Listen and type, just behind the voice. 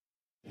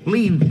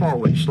Lean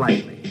forward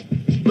slightly.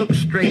 Look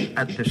straight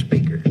at the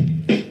speaker.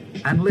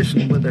 And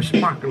listen with a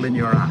sparkle in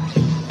your eye,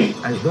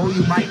 as though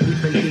you might be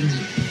thinking,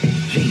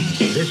 gee,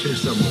 this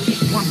is the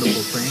most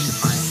wonderful thing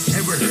I've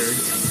ever heard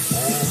in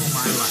all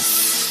my life.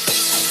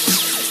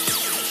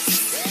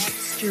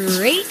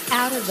 Straight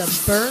out of the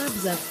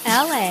burbs of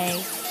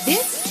L.A.,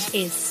 this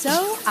is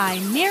So I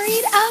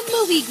Married a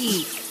Movie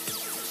Geek.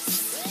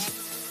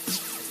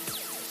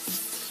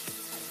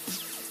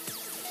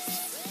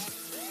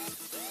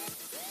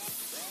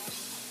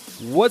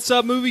 What's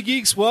up, movie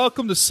geeks?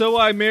 Welcome to So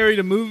I Married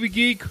a Movie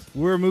Geek.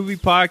 We're a movie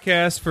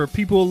podcast for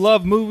people who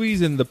love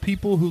movies and the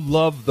people who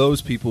love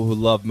those people who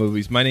love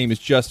movies. My name is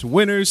Justin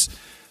Winters.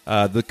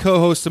 The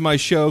co-host of my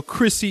show,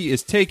 Chrissy,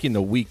 is taking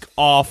the week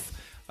off.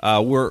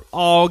 We're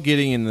all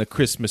getting in the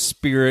Christmas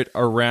spirit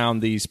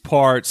around these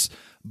parts,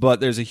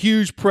 but there's a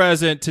huge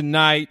present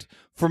tonight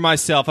for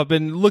myself. I've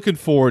been looking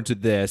forward to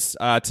this.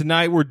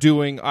 Tonight we're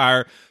doing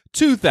our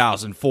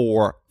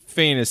 2004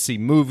 fantasy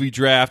movie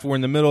draft. We're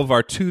in the middle of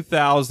our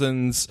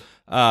 2000s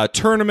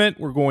tournament.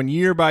 We're going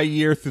year by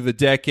year through the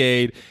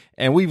decade,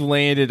 and we've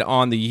landed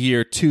on the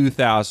year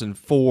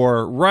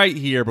 2004 right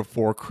here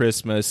before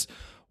Christmas.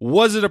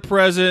 Was it a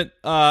present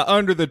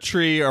under the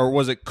tree, or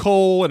was it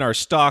coal in our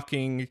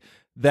stocking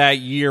that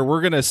year? We're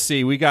going to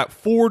see. We got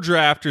 4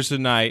 drafters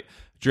tonight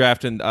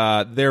drafting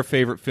their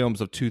favorite films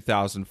of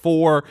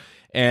 2004,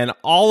 and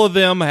all of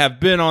them have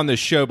been on this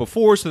show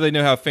before, so they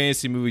know how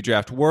fantasy movie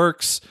draft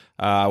works.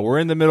 We're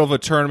in the middle of a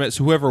tournament,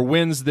 so whoever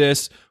wins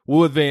this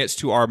will advance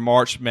to our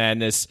March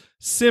Madness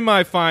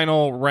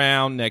semifinal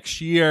round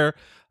next year.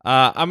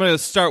 I'm going to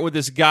start with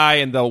this guy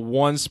in the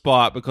one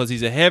spot because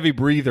he's a heavy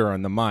breather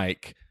on the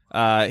mic.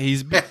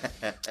 He's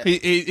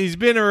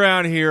been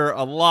around here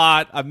a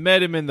lot. I've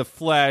met him in the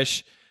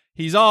flesh.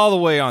 He's all the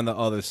way on the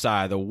other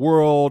side of the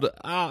world,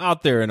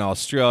 out there in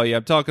Australia.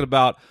 I'm talking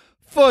about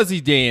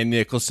Fuzzy Dan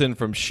Nicholson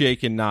from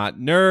Shaken Not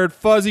Nerd.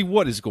 Fuzzy,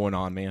 what is going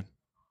on, man?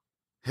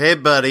 Hey,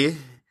 buddy.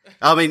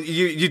 I mean,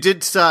 you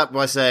did start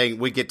by saying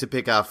we get to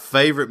pick our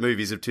favorite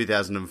movies of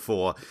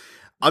 2004.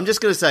 I'm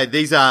just going to say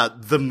these are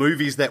the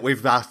movies that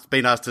we've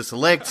been asked to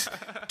select.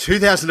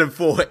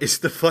 2004 is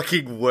the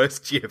fucking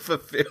worst year for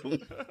film.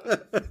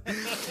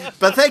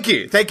 But thank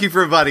you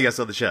for inviting us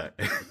on the show.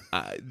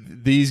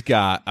 These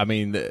guys, I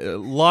mean, a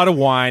lot of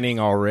whining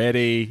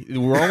already.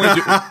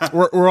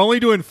 We're only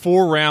doing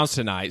 4 rounds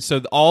tonight,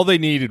 so all they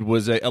needed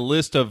was a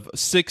list of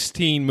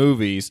 16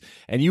 movies,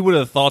 and you would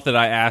have thought that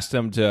I asked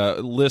them to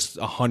list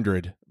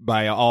 100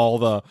 by all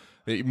the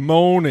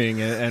moaning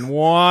and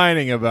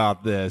whining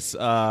about this.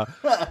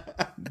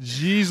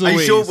 Jeez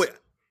Louise.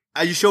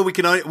 Are you sure we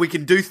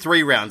can do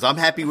 3 rounds? I'm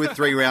happy with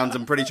 3 rounds.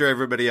 I'm pretty sure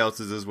everybody else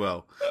is as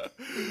well.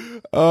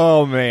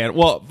 Oh, man.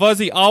 Well,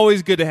 Fuzzy,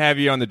 always good to have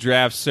you on the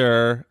draft,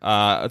 sir.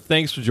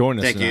 Thanks for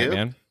joining us tonight,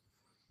 man.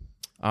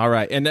 All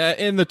right. And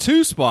in the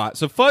 2 spot,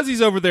 so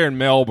Fuzzy's over there in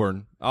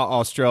Melbourne,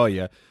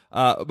 Australia.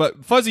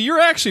 But Fuzzy, you're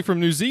actually from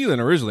New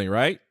Zealand originally,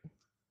 right?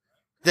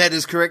 That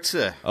is correct,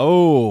 sir.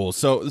 Oh,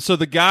 so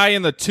the guy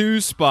in the 2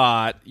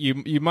 spot,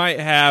 you might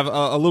have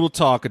a little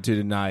talking to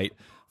tonight.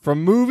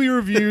 From Movie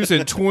Reviews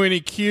and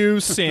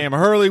 20Q, Sam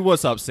Hurley.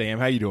 What's up, Sam?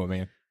 How you doing,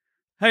 man?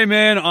 Hey,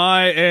 man,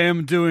 I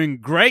am doing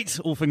great,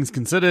 all things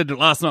considered.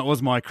 Last night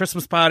was my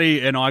Christmas party,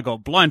 and I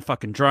got blind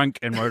fucking drunk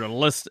and wrote a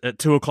list at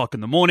 2 o'clock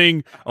in the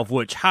morning, of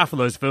which half of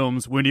those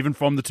films weren't even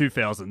from the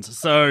 2000s.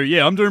 So,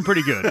 yeah, I'm doing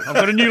pretty good. I've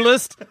got a new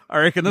list. I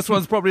reckon this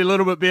one's probably a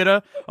little bit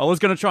better. I was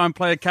going to try and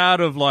play a card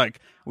of, like,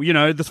 well, you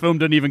know, this film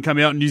didn't even come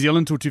out in New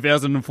Zealand until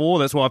 2004.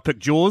 That's why I picked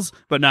Jaws.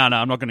 But no,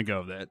 I'm not going to go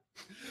with that.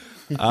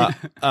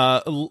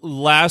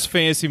 Last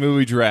fantasy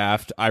movie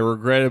draft, I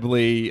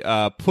regrettably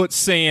put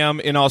Sam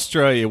in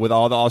Australia with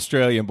all the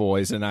Australian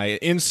boys, and I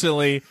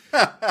instantly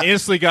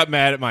got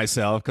mad at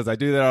myself because I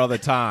do that all the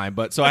time.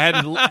 But so I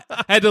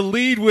had to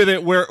lead with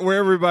it where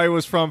everybody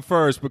was from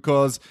first,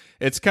 because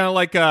it's kind of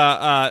like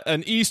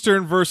an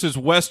Eastern versus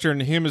Western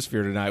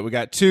hemisphere tonight. We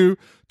got two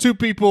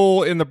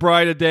people in the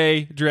bright of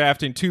day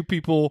drafting, 2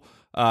 people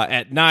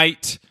at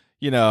night.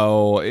 You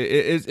know,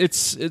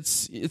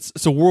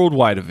 it's a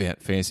worldwide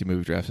event. Fantasy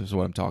movie draft is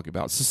what I'm talking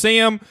about. So,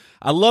 Sam,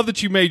 I love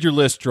that you made your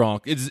list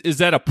drunk. Is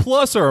that a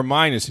plus or a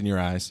minus in your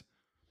eyes?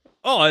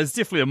 Oh, it's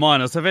definitely a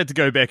minus. I've had to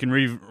go back and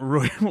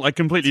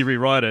completely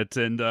rewrite it.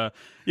 And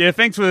yeah,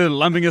 thanks for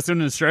lumping us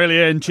in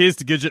Australia, and cheers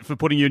to Gidget for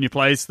putting you in your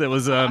place. That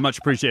was much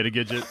appreciated,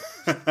 Gidget.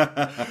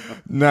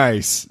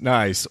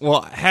 Nice.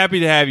 Well,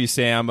 happy to have you,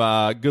 Sam.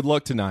 Good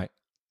luck tonight.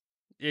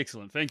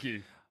 Excellent. Thank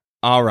you.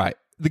 All right.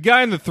 The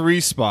guy in the 3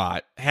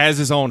 spot has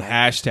his own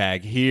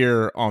hashtag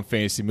here on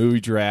Fantasy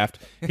Movie Draft.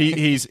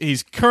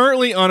 He's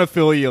currently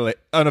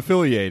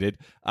unaffiliated.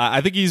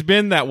 I think he's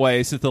been that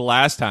way since the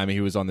last time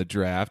he was on the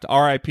draft.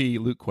 R.I.P.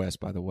 Luke Quest,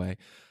 by the way.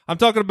 I'm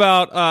talking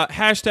about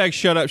hashtag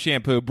Shut Up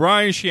Shampoo.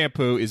 Brian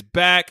Shampoo is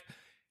back.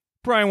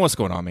 Brian, what's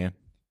going on, man?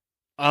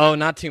 Oh,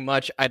 not too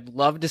much. I'd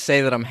love to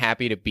say that I'm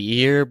happy to be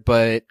here,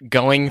 but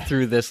going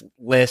through this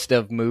list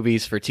of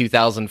movies for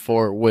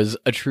 2004 was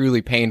a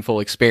truly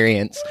painful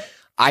experience.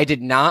 I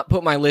did not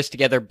put my list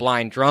together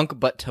blind drunk,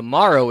 but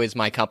tomorrow is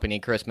my company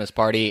Christmas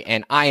party,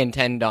 and I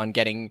intend on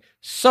getting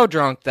so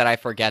drunk that I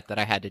forget that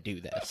I had to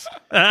do this.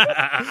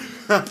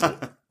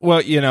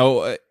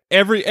 Well,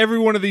 every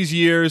one of these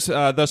years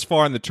thus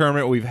far in the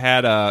tournament, we've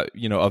had a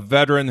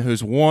veteran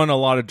who's won a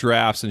lot of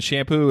drafts, and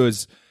Shampoo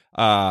has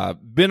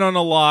been on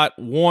a lot,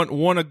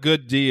 won a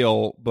good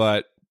deal,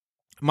 but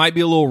might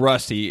be a little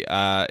rusty.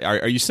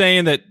 Are you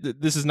saying that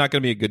this is not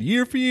going to be a good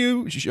year for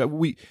you?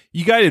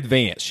 You got to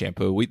advance,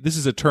 Shampoo. This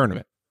is a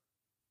tournament.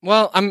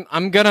 Well,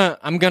 I'm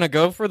gonna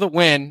go for the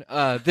win.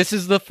 This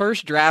is the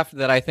first draft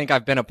that I think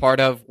I've been a part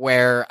of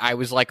where I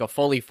was like a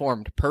fully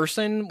formed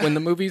person when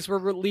the movies were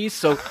released.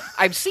 So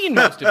I've seen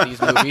most of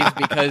these movies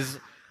because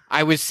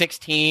I was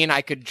 16,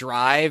 I could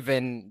drive,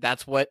 and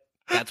that's what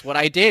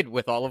I did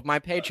with all of my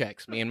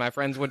paychecks. Me and my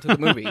friends went to the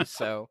movies,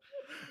 so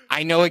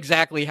I know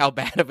exactly how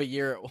bad of a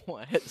year it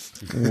was.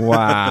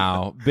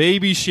 Wow.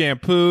 Baby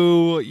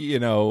Shampoo,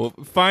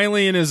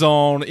 finally in his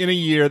own, in a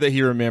year that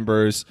he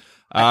remembers.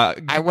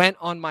 I went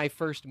on my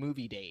first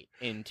movie date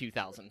in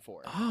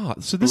 2004. Oh,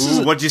 so this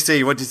is... What'd you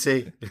see?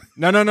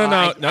 No.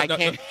 I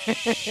can't...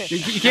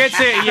 You can't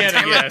say it yet,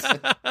 I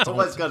guess.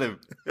 Someone's got him.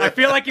 I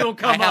feel like it will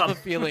come I up. have a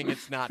feeling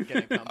it's not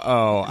going to come up.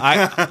 Oh,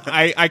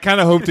 I kind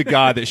of hope to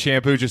God that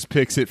Shampoo just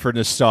picks it for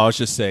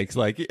nostalgia's sake,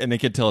 and they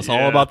can tell us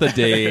all about the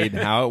date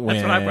and how it went.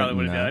 That's what I probably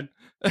would have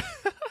done.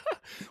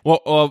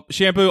 Well,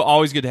 Shampoo,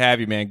 always good to have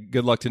you, man.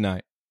 Good luck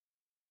tonight.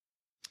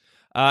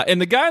 And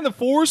the guy in the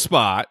 4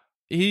 spot,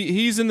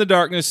 he's in the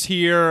darkness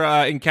here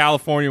in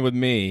California with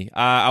me.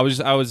 I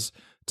was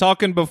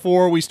talking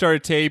before we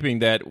started taping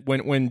that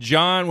when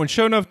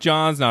Show Enough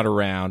John's not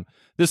around,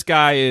 this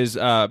guy is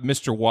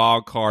Mr.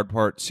 Wildcard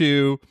Part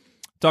 2.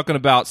 Talking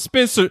about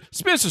Spencer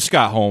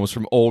Scott Holmes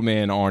from Old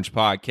Man Orange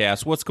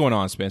Podcast. What's going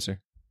on,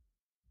 Spencer?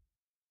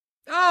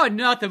 Oh,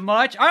 nothing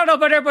much. I don't know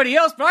about everybody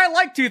else, but I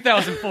like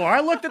 2004. I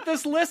looked at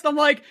this list. I'm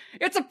like,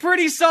 it's a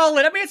pretty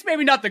solid. I mean, it's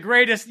maybe not the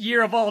greatest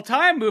year of all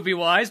time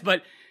movie-wise,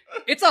 but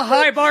it's a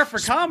high bar for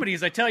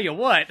comedies, I tell you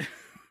what.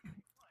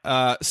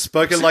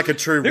 Spoken like a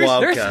true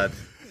wild card.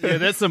 Yeah,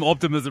 that's some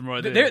optimism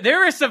right there.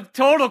 There are some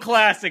total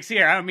classics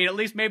here. I mean, at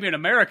least maybe in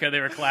America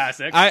they were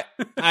classics.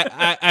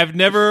 I've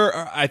never.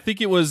 I think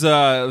it was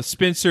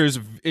Spencer's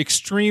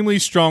extremely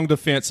strong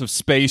defense of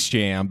Space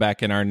Jam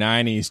back in our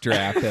 '90s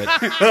draft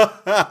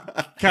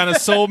that kind of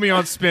sold me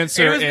on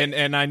Spencer,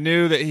 and I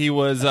knew that he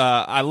was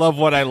I love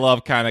what I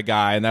love kind of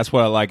guy, and that's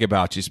what I like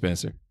about you,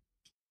 Spencer.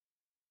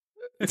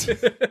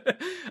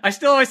 I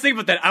still always think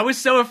about that. I was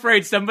so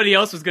afraid somebody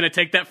else was going to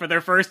take that for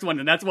their first one,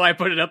 and that's why I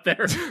put it up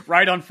there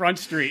right on Front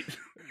Street.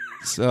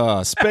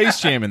 Space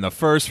Jam in the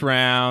first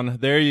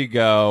round. There you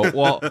go.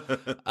 Well,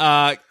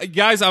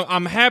 guys,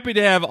 I'm happy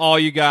to have all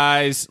you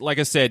guys. Like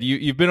I said,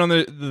 you've been on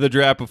the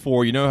draft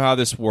before. You know how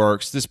this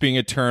works. This being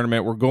a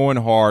tournament, we're going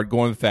hard,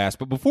 going fast.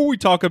 But before we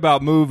talk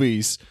about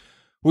movies,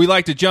 we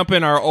like to jump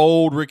in our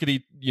old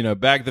rickety,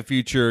 Back to the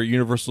Future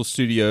Universal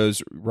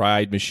Studios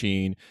ride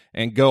machine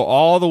and go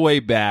all the way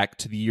back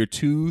to the year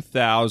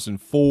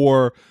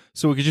 2004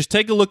 so we could just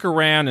take a look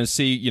around and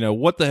see,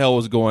 what the hell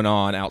was going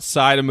on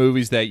outside of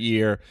movies that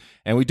year.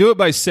 And we do it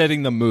by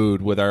setting the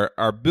mood with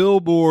our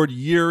Billboard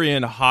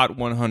year-end Hot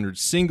 100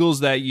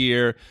 singles that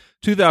year.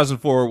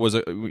 2004 was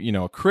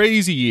a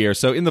crazy year.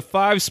 So in the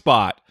 5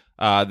 spot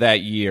that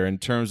year in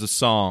terms of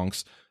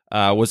songs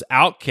was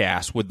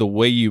Outkast with The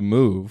Way You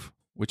Move,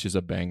 which is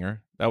a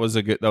banger. That was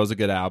a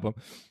good album.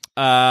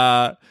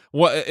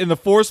 In the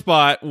 4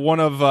 spot,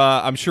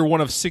 I'm sure one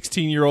of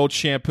 16-year-old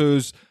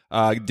Shampoo's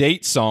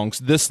date songs,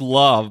 "This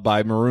Love"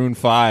 by Maroon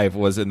 5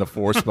 was in the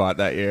 4 spot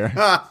that year.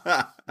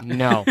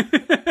 No.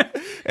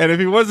 And if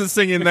he wasn't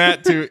singing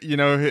that to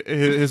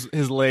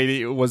his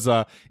lady, it was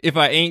 "If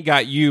I Ain't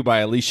Got You" by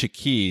Alicia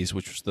Keys,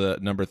 which was the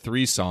number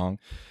 3 song.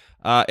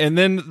 And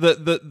then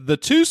the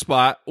 2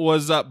 spot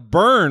was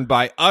 "Burn"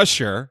 by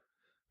Usher,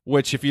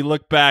 which, if you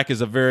look back,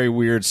 is a very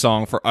weird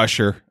song for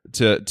Usher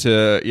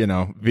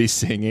to be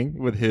singing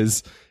with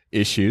his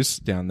issues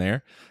down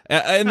there.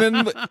 And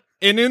then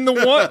in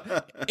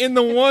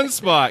the 1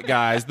 spot,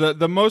 guys,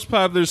 the most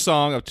popular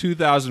song of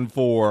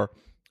 2004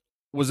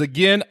 was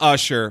again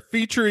Usher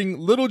featuring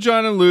Lil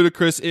Jon and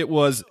Ludacris. It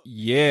was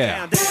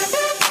 "Yeah."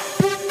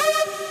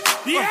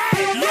 Yeah.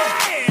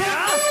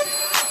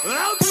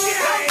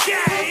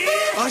 Okay.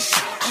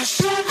 Usher.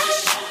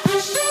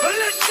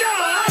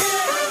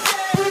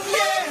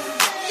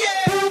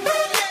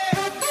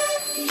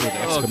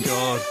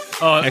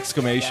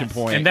 Exclamation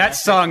point. And that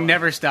song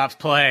never stops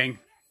playing.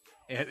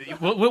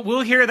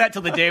 We'll hear that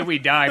till the day we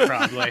die,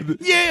 probably.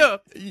 Yeah.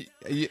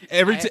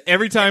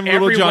 Every time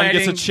Lil Jon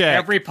wedding, gets a check,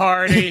 every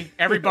party,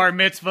 every bar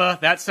mitzvah,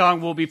 that song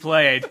will be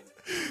played.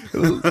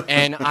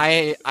 And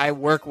I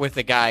work with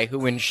a guy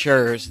who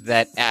ensures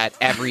that at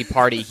every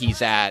party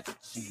he's at,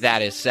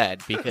 that is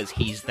said, because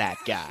he's that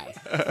guy.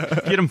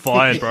 Get him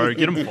fired, bro.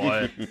 Get him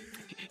fired.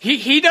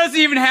 He doesn't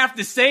even have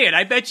to say it.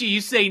 I bet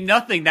you say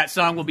nothing, that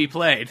song will be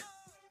played.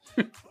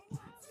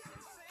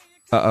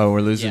 Uh-oh,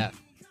 we're losing. Yeah.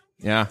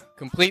 Yeah.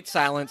 Complete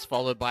silence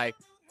followed by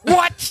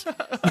What?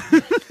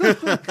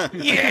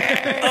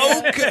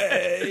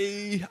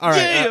 Okay. All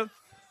right.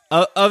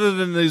 Other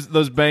than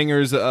those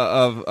bangers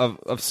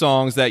of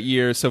songs that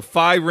year, so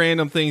 5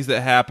 random things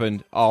that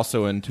happened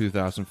also in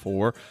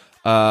 2004.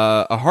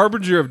 A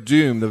Harbinger of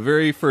Doom, the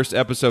very first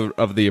episode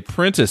of The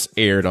Apprentice,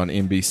 aired on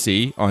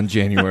NBC on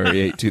January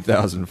 8,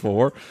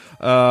 2004.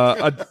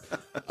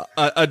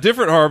 A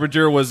different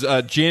Harbinger was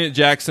Janet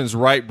Jackson's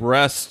right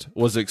breast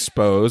was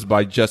exposed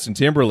by Justin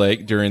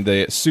Timberlake during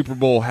the Super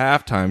Bowl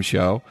halftime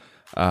show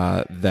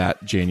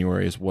that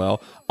January as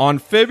well. On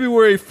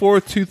February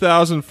 4th,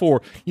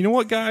 2004, you know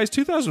what, guys?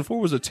 2004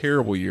 was a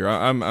terrible year.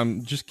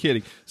 I'm just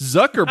kidding.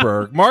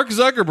 Mark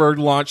Zuckerberg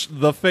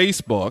launched the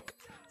Facebook,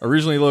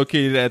 originally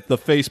located at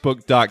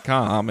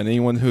thefacebook.com, and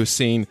anyone who's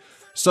seen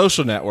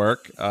Social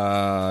Network,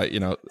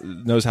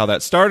 knows how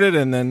that started,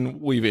 and then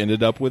we've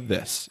ended up with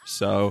this.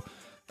 So,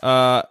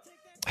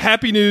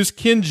 happy news,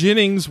 Ken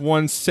Jennings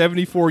won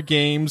 74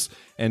 games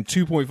and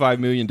 $2.5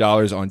 million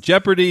on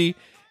Jeopardy!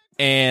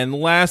 And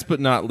last but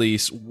not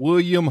least,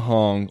 William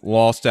Hung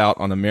lost out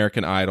on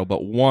American Idol,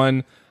 but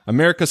won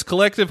America's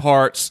collective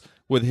hearts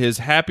with his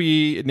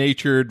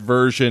happy-natured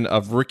version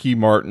of Ricky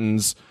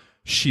Martin's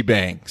She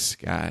Bangs,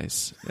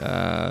 guys.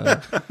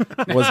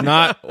 Was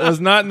not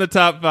in the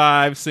top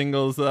 5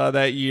 singles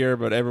that year,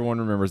 but everyone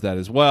remembers that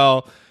as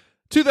well.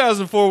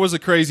 2004 was a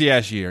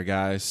crazy-ass year,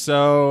 guys.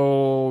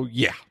 So,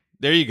 yeah,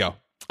 there you go.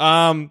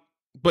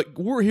 But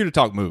we're here to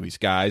talk movies,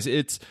 guys.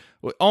 It's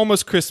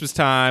almost Christmas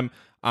time.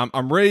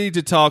 I'm ready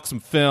to talk some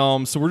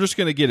films, so we're just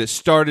going to get it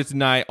started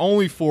tonight.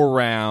 Only 4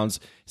 rounds.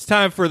 It's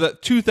time for the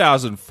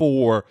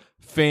 2004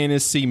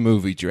 Fantasy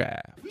Movie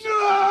Draft.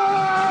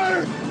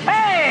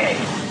 Hey!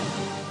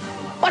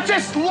 What's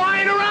this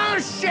lying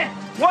around shit?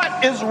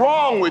 What is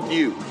wrong with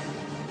you?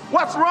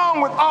 What's wrong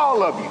with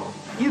all of you?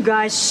 You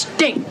guys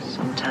stink.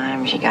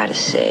 Sometimes you gotta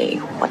say,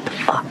 what the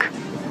fuck?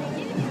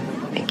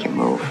 Make you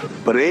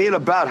move. But it ain't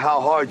about how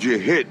hard you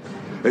hit.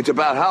 It's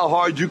about how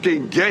hard you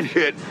can get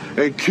hit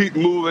and keep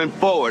moving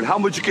forward. How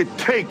much you can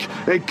take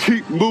and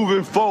keep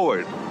moving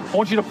forward. I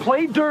want you to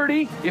play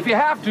dirty if you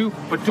have to,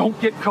 but don't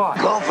get caught.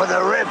 Go for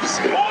the ribs.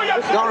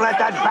 Don't let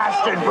that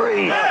bastard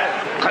breathe.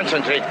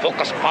 Concentrate,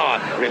 focus,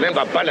 power.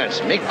 Remember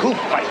balance. Make cool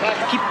fight.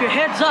 Keep your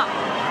heads up.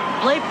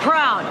 Play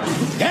proud.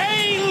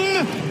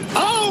 Game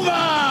over!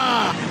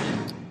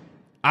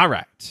 All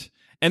right.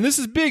 And this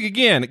is big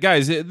again,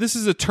 guys. This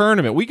is a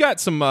tournament. We got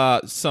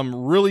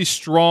some really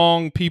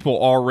strong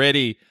people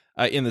already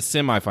in the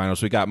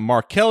semifinals. We got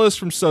Marcellus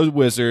from So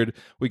Wizard.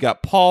 We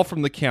got Paul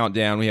from The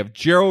Countdown. We have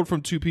Gerald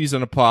from Two Peas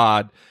in a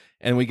Pod.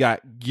 And we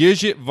got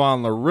Gidget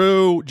Von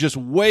LaRue just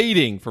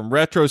waiting from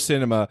Retro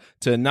Cinema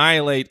to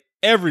annihilate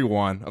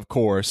everyone, of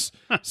course.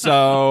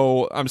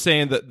 So I'm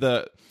saying that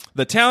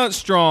the talent's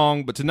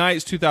strong, but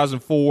tonight's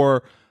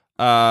 2004.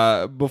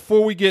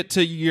 Before we get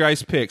to your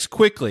guys' picks,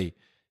 quickly,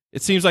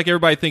 it seems like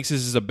everybody thinks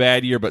this is a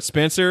bad year, but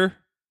Spencer,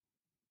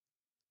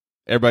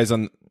 everybody's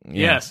on. Yeah,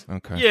 Yes.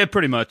 Okay. Yeah,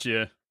 pretty much,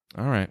 yeah.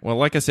 All right. Well,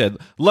 like I said,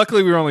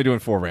 luckily we were only doing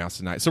 4 rounds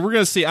tonight. So we're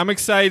going to see. I'm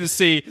excited to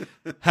see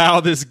how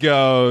this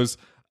goes.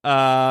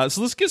 So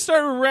let's get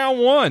started with round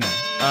 1.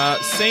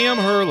 Sam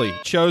Hurley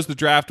chose the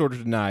draft order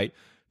tonight.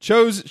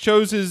 Chose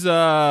his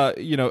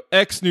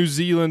ex-New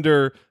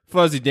Zealander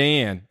Fuzzy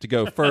Dan to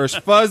go first.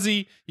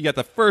 Fuzzy, you got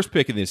the first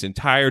pick in this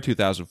entire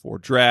 2004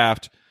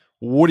 draft.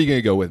 What are you going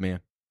to go with,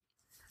 man?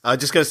 I'm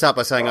just going to start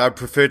by saying I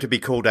prefer to be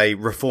called a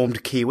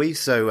reformed Kiwi,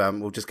 so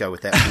we'll just go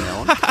with that from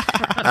now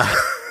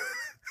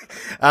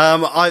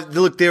on.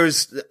 Look, there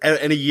is,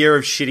 in a year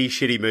of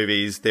shitty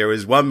movies, there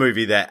is one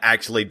movie that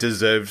actually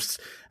deserves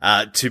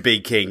to be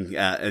king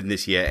in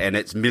this year, and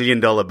it's $1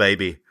 Million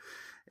Baby.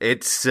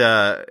 It's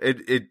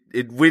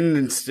it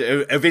wins,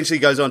 eventually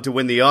goes on to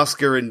win the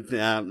Oscar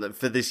and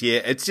for this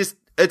year.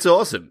 It's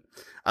awesome.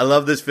 I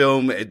love this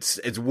film.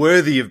 It's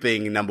worthy of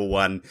being number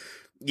 1.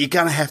 You're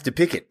going to have to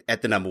pick it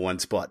at the number 1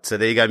 spot. So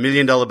there you go, $1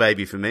 Million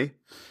Baby for me.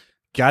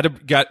 Got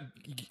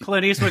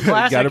Clint Eastwood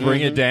classic. Got to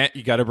bring it down.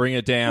 You got to bring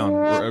it down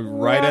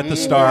right at the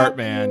start,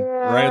 man.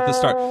 Right at the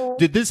start.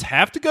 Did this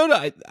have to go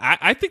to?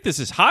 I think this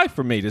is high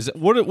for me.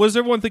 What does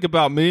everyone think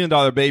about $1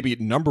 Million Baby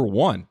at number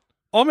 1?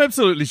 I'm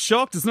absolutely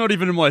shocked. It's not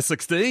even in my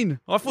 16.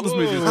 I thought this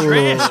movie was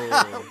trash.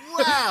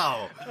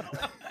 Wow.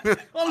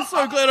 I'm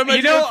so glad I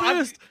made it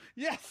first.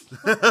 Yes.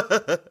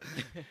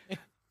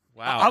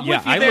 Wow. I'm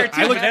with you there,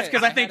 too, but that's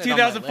because I think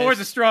 2004 is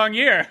a strong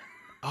year.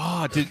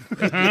 Oh,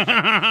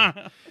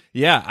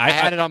 yeah, I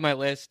had it on my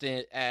list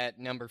at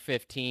number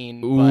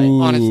 15, Ooh.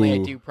 but honestly, I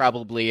do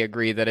probably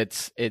agree that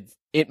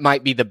it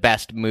might be the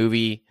best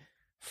movie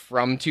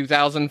from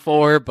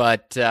 2004,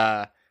 but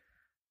I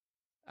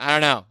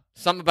don't know.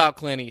 Something about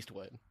Clint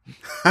Eastwood.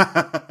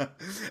 It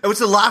was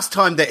the last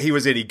time that he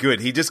was any good.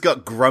 He just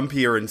got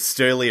grumpier and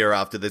surlier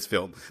after this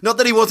film. Not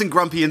that he wasn't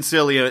grumpy and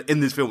surlier in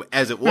this film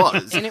as it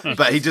was,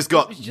 but he just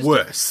got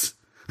worse.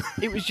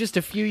 It was just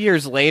a few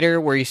years later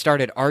where he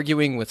started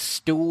arguing with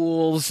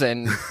stools,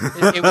 and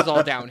it was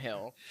all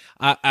downhill.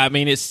 I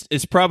mean,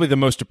 it's probably the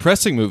most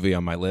depressing movie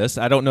on my list.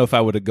 I don't know if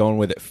I would have gone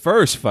with it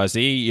first,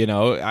 Fuzzy. You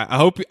know, I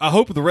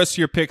hope the rest of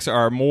your picks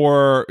are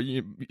more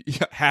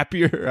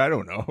happier. I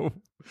don't know.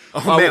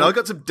 Oh man, I've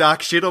got some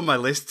dark shit on my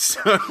list, so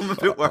I'm a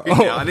bit worried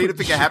now. I need to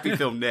pick a happy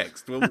film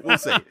next. We'll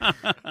see.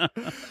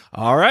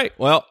 All right.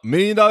 Well, $1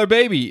 Million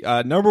Baby,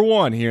 number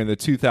one here in the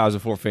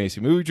 2004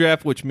 Fantasy Movie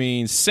Draft, which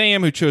means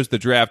Sam, who chose the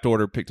draft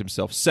order, picked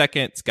himself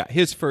second. It's got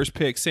his first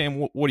pick. Sam,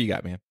 what do you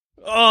got, man?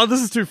 Oh,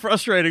 this is too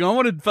frustrating. I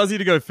wanted Fuzzy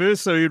to go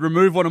first so he'd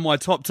remove one of my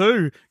top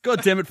two.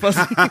 God damn it, Fuzzy.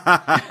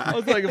 I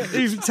was like, if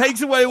he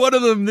takes away one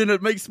of them, then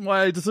it makes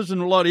my decision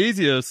a lot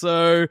easier.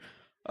 So...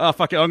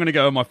 fuck it, I'm going to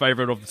go with my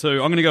favourite of the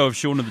two. I'm going to go with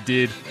Shaun of the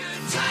Dead.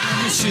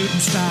 A shooting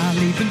star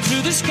leaping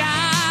through the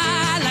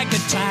sky like a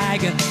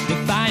tiger,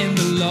 defying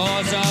the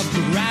laws of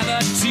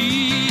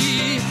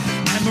gravity.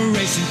 I'm a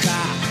racing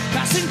car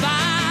passing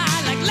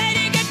by like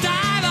Lady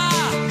Godiva.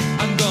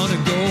 I'm going to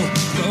go,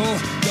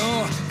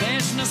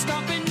 there's no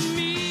stopping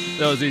me.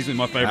 That was easily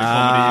my favourite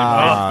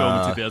comedy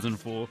film in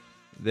 2004.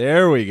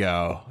 There we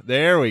go.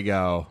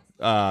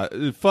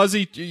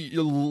 Fuzzy,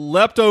 you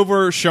leapt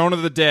over Shaun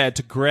of the Dead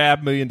to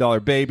grab $1 Million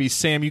Baby.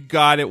 Sam, you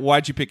got it.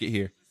 Why'd you pick it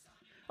here?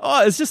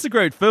 Oh, it's just a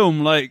great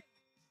film. Like,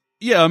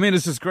 yeah, I mean,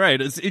 it's just great.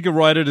 It's Edgar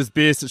Wright at his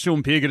best. It's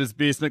Sean Pegg at his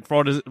best. Nick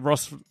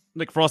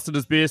Frost at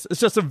his best. It's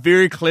just a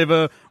very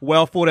clever,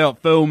 well thought out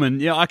film.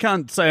 And yeah, I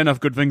can't say enough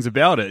good things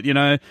about it. You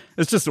know,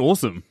 it's just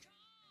awesome.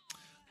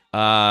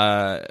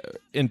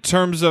 In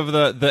terms of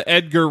the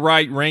Edgar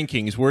Wright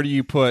rankings, where do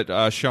you put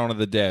Shaun of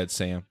the Dead,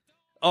 Sam?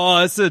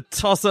 Oh, it's a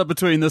toss-up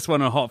between this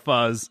one and Hot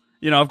Fuzz.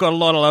 You know, I've got a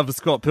lot of love for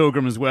Scott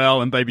Pilgrim as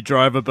well and Baby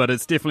Driver, but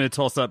it's definitely a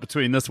toss-up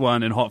between this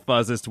one and Hot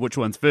Fuzz as to which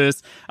one's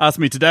first. Ask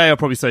me today, I'll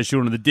probably say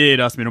Shaun of the Dead.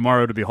 Ask me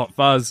tomorrow, it'll be Hot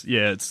Fuzz.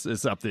 Yeah,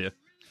 it's up there.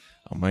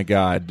 Oh my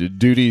God,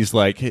 Duty's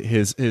like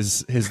his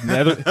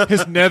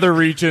nether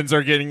regions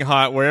are getting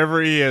hot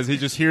wherever he is. He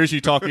just hears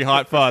you talking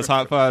Hot Fuzz,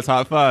 Hot Fuzz,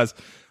 Hot Fuzz.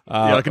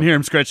 Yeah, I can hear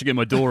him scratching at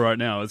my door right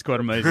now. It's quite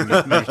amazing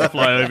that he managed to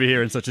fly over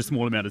here in such a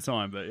small amount of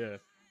time, but yeah.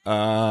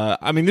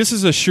 I mean, this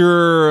is a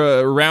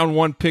sure round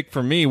one pick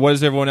for me. What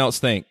does everyone else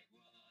think?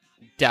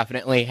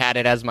 Definitely had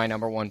it as my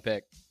number one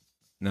pick.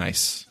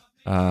 Nice.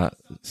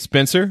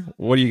 Spencer,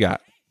 what do you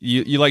got?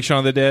 You like Shaun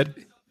of the Dead?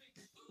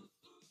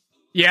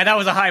 Yeah, that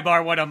was a high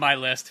bar one on my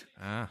list.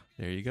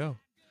 There you go.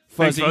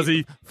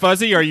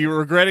 Fuzzy, are you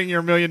regretting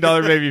your $1 Million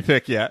Baby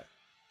pick yet?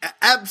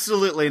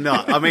 Absolutely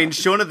not. I mean,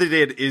 Shaun of the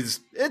Dead it's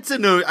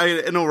an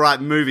all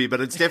right movie, but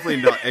it's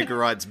definitely not Edgar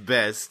Wright's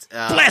best.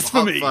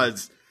 Blasphemy!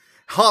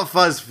 Hot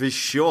Fuzz for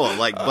sure.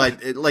 And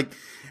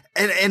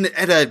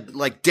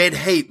a dead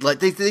heat. Like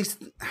these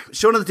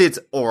Shaun of the Dead's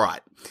all right.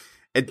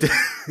 It's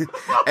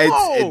I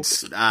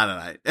don't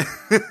know.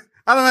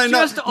 I don't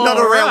know. Not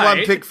a round one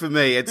pick for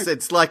me. It's a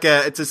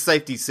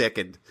safety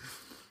second.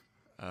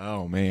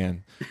 Oh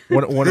man,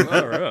 one of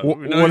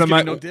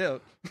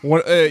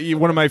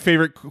my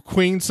favorite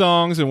Queen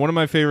songs and one of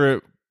my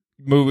favorite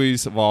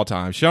movies of all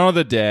time. Shaun of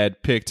the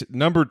Dead picked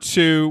number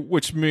 2,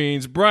 which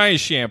means Brian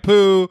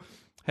Shampoo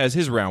has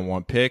his round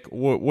one pick.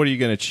 What are you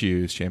going to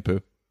choose,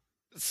 Shampoo?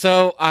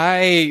 So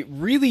I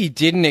really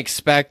didn't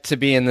expect to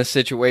be in this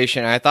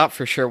situation. I thought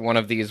for sure one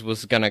of these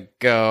was going to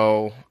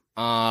go.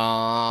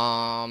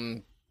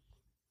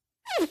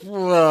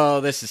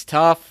 Whoa, this is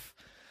tough.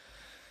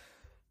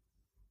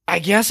 I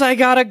guess I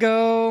got to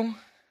go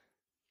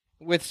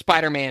with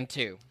Spider-Man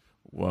 2.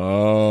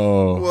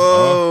 Whoa.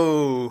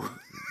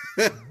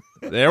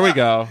 There we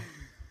go.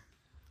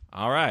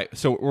 All right.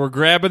 So we're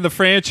grabbing the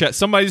franchise.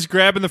 Somebody's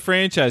grabbing the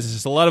franchises.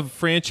 There's a lot of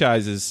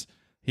franchises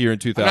here in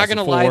 2004. I'm not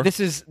going to lie. This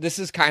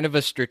is kind of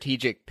a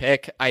strategic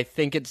pick. I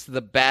think it's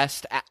the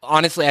best.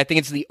 Honestly, I think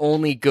it's the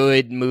only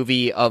good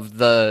movie of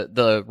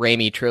the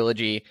Raimi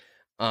trilogy.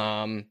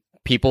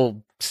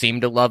 People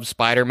seem to love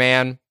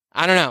Spider-Man.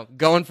 I don't know.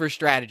 Going for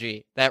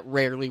strategy. That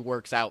rarely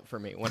works out for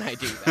me when I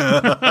do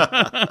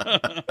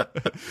that.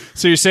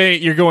 So you're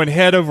saying you're going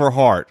head over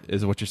heart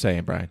is what you're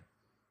saying, Brian?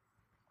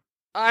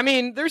 I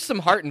mean, there's some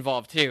heart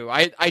involved, too.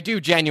 I do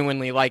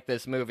genuinely like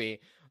this movie.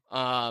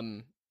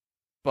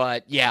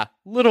 But, yeah,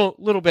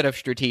 little bit of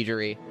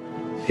strategery.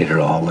 These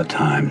are all the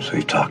times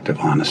we've talked of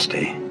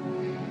honesty,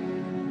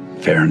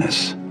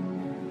 fairness,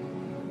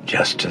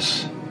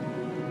 justice.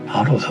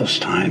 All of those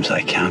times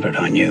I counted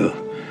on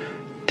you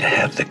to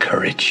have the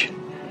courage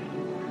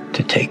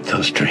to take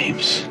those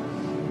dreams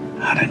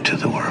out into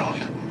the world.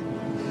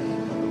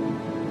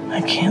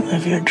 I can't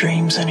live your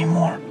dreams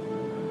anymore.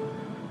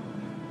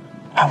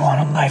 I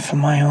want a life of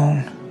my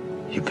own.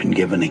 You've been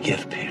given a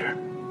gift, Peter.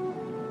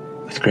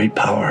 With great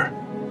power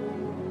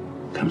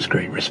comes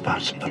great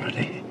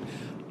responsibility.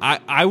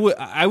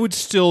 I would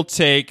still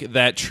take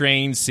that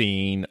train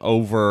scene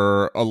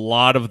over a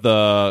lot of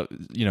the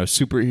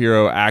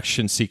superhero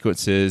action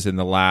sequences in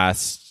the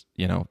last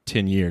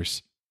 10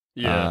 years.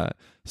 Yeah,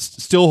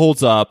 still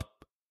holds up.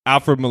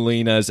 Alfred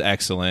Molina is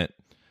excellent.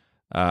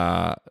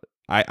 I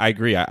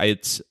agree.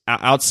 It's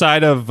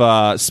outside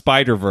of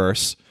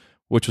Spider-Verse,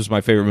 which was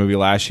my favorite movie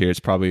last year. It's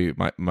probably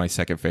my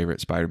second favorite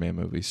Spider-Man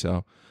movie.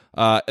 So,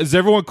 is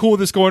everyone cool with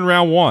this going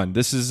round one?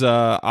 This is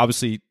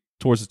obviously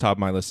towards the top of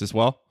my list as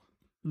well.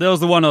 That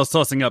was the one I was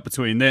tossing up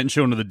between that and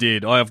Shaun of the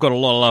Dead. I've got a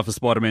lot of love for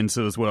Spider-Man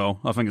 2 as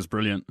well. I think it's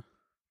brilliant.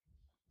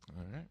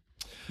 All right.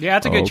 Yeah,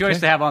 that's a good choice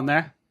to have on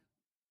there.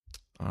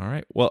 All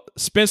right. Well,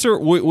 Spencer,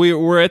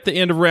 we're at the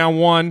end of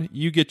round one.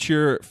 You get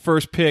your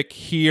first pick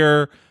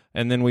here,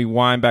 and then we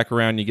wind back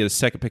around and you get a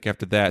second pick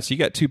after that. So you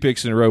got 2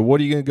 picks in a row.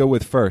 What are you going to go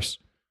with first?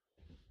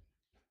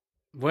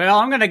 Well,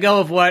 I'm going to go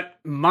with what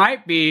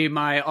might be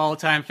my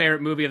all-time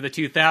favorite movie of the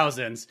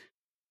 2000s,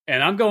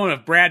 and I'm going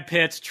with Brad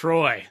Pitt's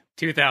Troy,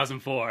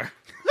 2004.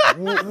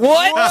 What?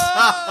 What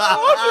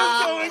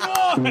is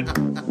going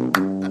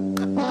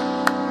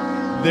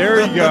on?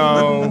 There you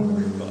go.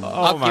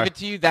 I'll give it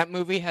to you. That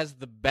movie has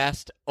the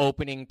best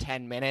opening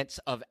 10 minutes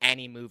of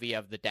any movie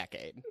of the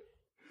decade.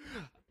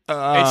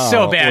 It's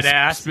so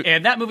badass,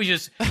 and that movie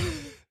just...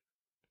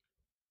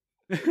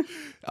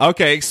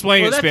 Okay,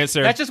 explain it,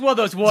 Spencer. That's just one of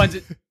those ones...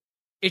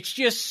 It's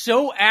just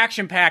so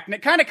action-packed, and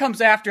it kind of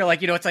comes after,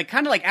 like, it's like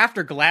kind of like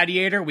after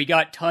Gladiator, we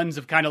got tons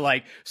of kind of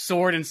like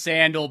sword and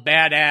sandal,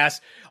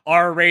 badass,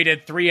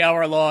 R-rated,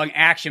 3-hour-long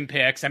action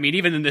picks. I mean,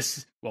 even in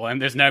this, well, and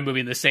there's another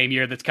movie in the same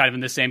year that's kind of in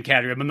the same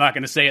category. I'm not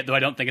going to say it, though I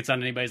don't think it's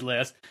on anybody's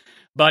list.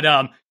 But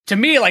to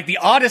me, like, The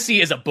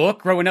Odyssey as a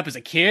book, growing up as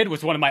a kid,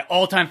 was one of my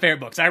all-time favorite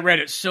books. I read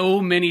it so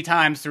many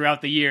times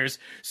throughout the years.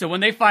 So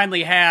when they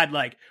finally had,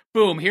 like,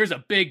 boom, here's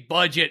a big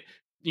budget,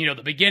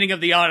 the beginning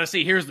of the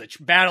Odyssey, here's the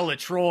Battle of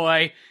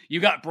Troy. You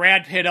got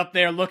Brad Pitt up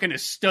there looking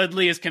as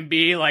studly as can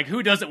be. Like,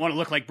 who doesn't want to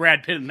look like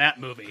Brad Pitt in that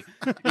movie?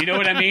 You know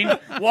what I mean?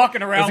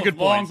 Walking around with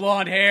long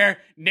blonde hair,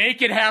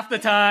 naked half the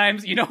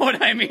times. You know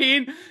what I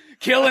mean?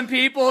 Killing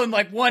people in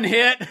like one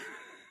hit.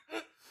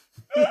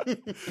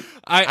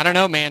 I don't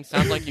know, man.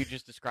 Sounds like you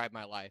just described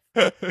my life.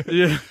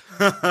 Yeah.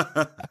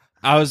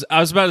 I was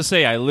about to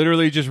say, I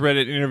literally just read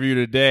an interview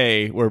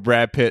today where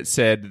Brad Pitt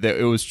said that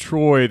it was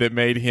Troy that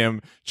made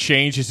him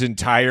change his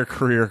entire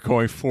career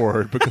going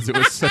forward because it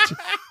was such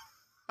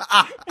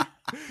I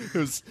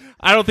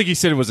don't think he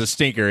said it was a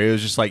stinker. It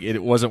was just like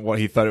it wasn't what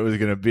he thought it was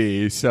going to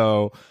be.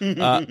 So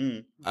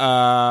I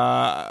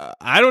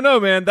don't know,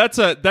 man. That's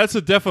a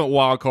definite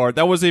wild card.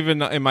 That wasn't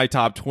even in my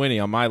top 20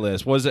 on my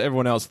list. What does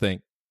everyone else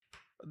think?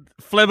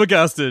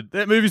 Flabbergasted.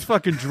 That movie's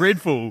fucking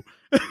dreadful.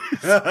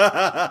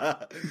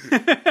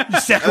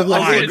 Second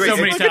wine. So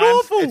many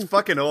times. It's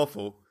fucking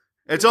awful.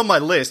 It's on my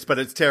list, but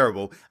it's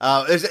terrible.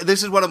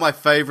 This is one of my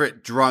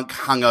favorite drunk,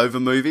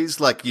 hungover movies.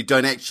 Like, you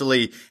don't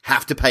actually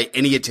have to pay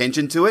any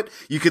attention to it.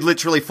 You could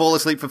literally fall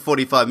asleep for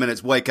 45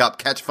 minutes, wake up,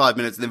 catch 5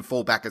 minutes, and then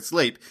fall back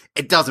asleep.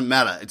 It doesn't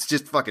matter. It's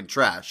just fucking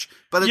trash.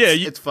 But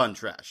it's fun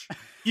trash.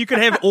 You could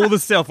have all the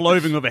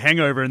self-loathing of a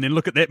hangover and then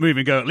look at that movie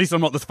and go, at least I'm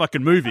not this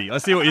fucking movie. I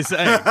see what you're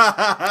saying.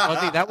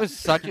 Ozzy, that was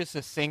such a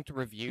succinct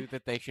review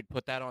that they should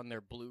put that on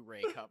their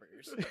Blu-ray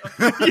covers.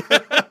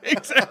 Yeah,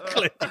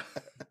 exactly.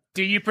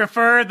 Do you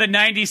prefer the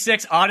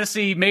 96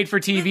 Odyssey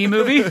made-for-TV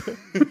movie?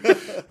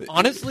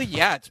 Honestly,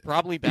 yeah, it's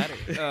probably better.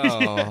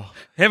 Oh.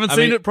 Haven't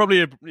seen it,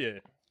 probably, yeah.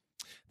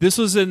 This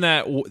was in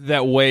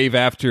that wave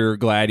after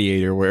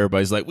Gladiator where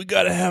everybody's like, we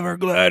got to have our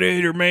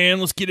Gladiator, man.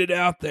 Let's get it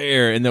out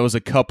there. And there was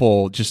a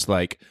couple just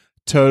like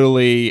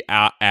totally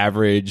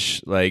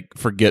average, like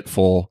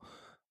forgetful,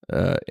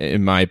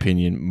 in my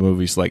opinion,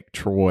 movies like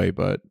Troy.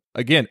 But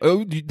again,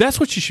 that's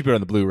what you should put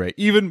on the Blu-ray.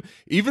 Even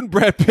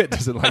Brad Pitt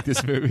doesn't like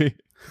this movie.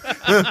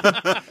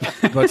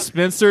 But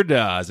Spencer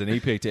does, and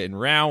he picked it in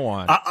round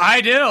one.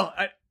 I do.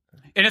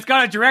 And it's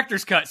got a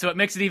director's cut, so it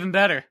makes it even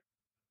better.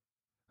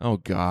 Oh,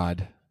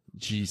 God.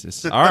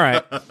 Jesus. All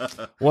right.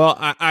 Well,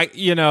 I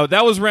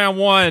that was round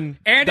one.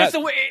 And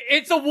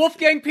it's a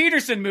Wolfgang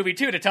Peterson movie,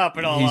 too, to top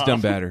it all off. He's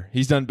done better.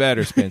 He's done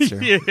better, Spencer.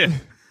 Yeah.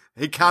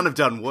 He can't have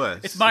done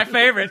worse. It's my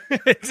favorite.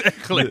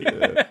 Exactly.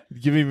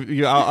 Give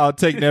me. I'll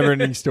take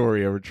Neverending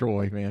Story over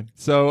Troy, man.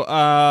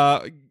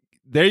 So,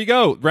 there you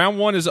go. Round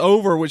one is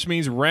over, which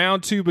means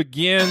round two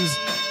begins.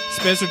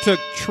 Spencer took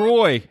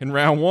Troy in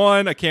round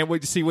one. I can't wait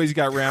to see what he's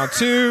got round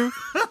two.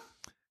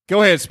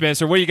 Go ahead,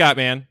 Spencer. What do you got,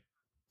 man?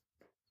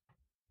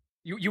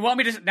 You want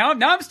me to... Now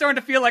I'm starting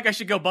to feel like I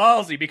should go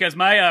ballsy because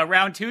my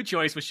round two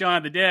choice was Shaun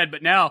of the Dead,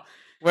 but now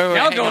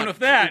I'm going with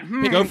that.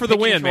 Go for the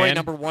win, Troy man.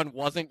 Number one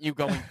wasn't you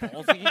going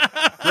ballsy?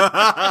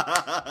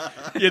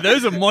 Yeah,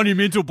 those are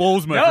monumental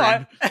balls,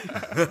 my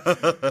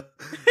friend.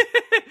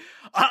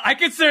 I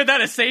consider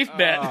that a safe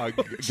bet.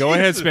 Go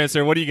ahead,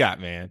 Spencer. What do you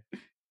got, man?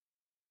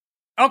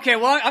 Okay,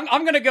 well,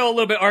 I'm going to go a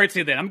little bit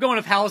artsy then. I'm going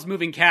with Howl's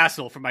Moving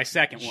Castle for my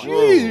second one.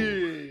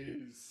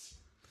 Jeez.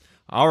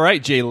 All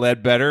right, Jay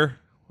Ledbetter.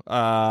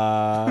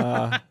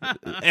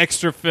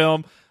 Extra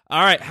film.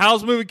 All right,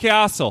 Howl's Moving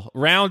Castle,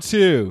 round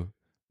two.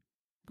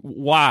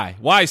 Why,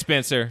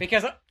 Spencer?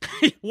 Because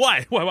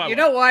why? You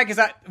know why? Because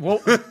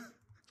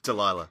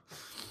Delilah.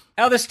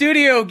 Now, the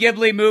Studio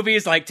Ghibli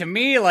movies, like, to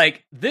me,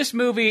 like, this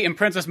movie and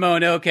Princess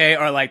Mononoke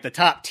are, like, the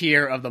top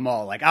tier of them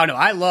all. Like, I don't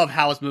know, I love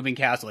Howl's Moving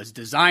Castle. It's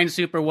designed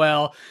super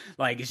well.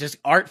 Like, it's just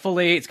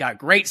artfully. It's got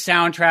great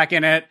soundtrack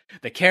in it.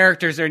 The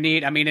characters are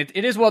neat. I mean, it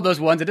is one of those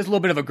ones. It is a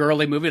little bit of a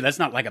girly movie. That's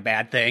not, like, a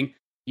bad thing.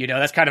 You know,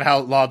 that's kind of how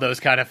a lot of those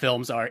kind of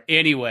films are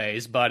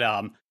anyways. But,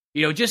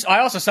 you know, I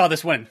also saw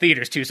this one in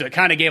theaters, too, so it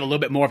kind of gave a little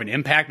bit more of an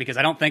impact because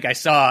I don't think I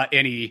saw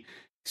any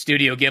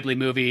Studio Ghibli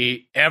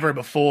movie ever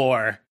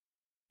before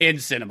in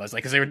cinemas,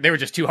 like, because they were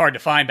just too hard to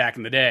find back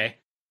in the day.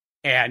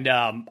 And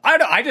I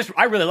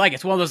really like it.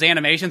 It's one of those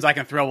animations I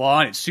can throw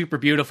on. It's super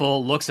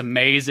beautiful, looks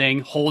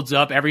amazing, holds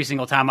up every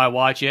single time I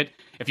watch it.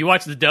 If you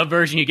watch the dub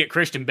version, you get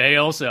Christian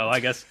Bale, so I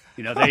guess,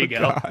 you know, there you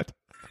go. God.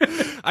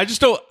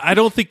 I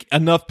don't think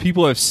enough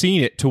people have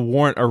seen it to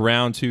warrant a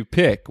round 2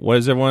 pick. What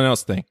does everyone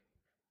else think?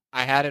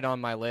 I had it on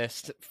my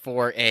list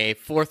for a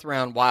 4th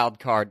round wild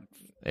card.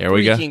 There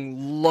we go. Freaking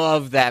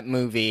love that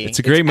movie. It's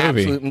a great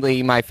movie.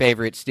 Absolutely my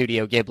favorite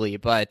Studio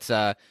Ghibli, but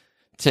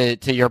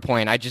to your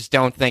point, I just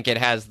don't think it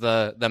has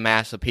the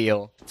mass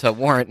appeal to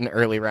warrant an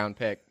early round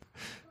pick.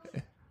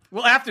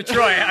 Well, after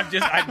Troy, it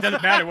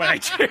doesn't matter what I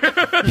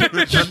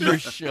do. You're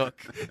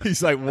shook.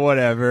 He's like,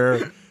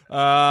 whatever.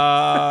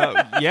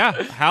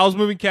 Yeah, Howl's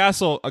Moving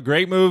Castle, a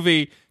great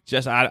movie.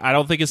 Just I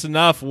don't think it's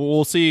enough.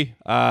 We'll see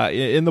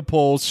in the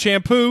polls.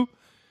 Shampoo,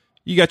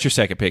 you got your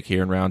second pick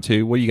here in round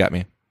 2. What do you got,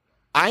 man?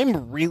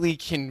 I'm really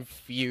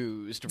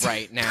confused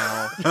right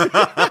now.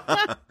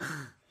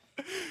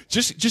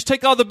 Just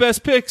take all the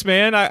best picks,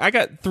 man. I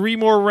got 3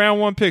 more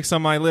round 1 picks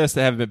on my list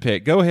that haven't been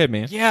picked. Go ahead,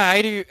 man. Yeah,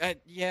 I do.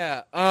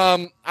 Yeah.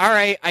 All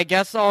right. I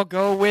guess I'll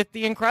go with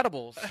The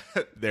Incredibles.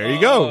 There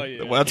you go.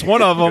 Yeah. Well, that's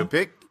one of them. Good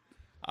pick.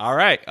 All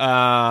right.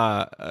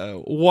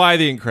 Why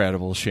The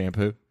Incredibles,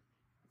 Shampoo?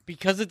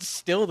 Because it's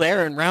still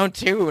there in round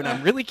 2, and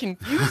I'm really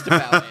confused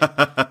about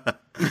it.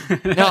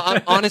 No,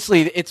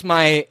 honestly, it's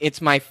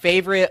my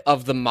favorite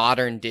of the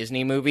modern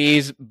Disney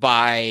movies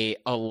by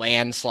a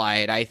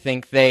landslide. I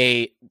think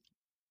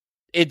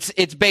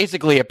it's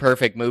basically a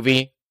perfect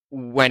movie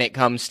when it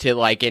comes to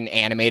like an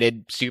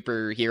animated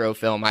superhero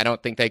film. I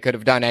don't think they could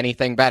have done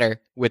anything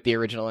better with the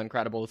original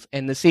Incredibles,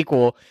 and the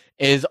sequel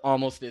is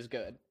almost as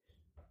good.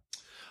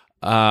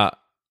 A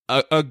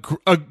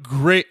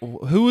great.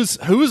 Who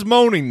was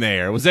moaning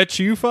there? Was that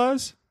you,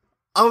 Fuzz?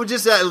 Oh,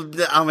 just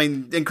I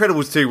mean,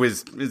 Incredibles 2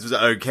 was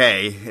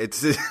okay.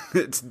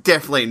 It's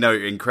definitely no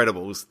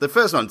Incredibles. The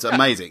first one's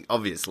amazing,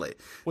 obviously.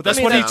 Well,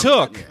 that's what he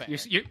took.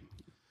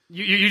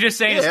 You're just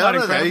saying it's not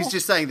incredible? He's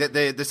just saying that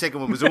the second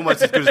one was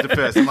almost as good as the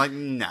first. I'm like,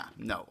 no,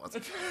 it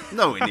wasn't.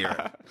 Nowhere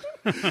near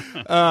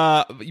it.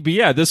 But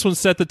yeah, this one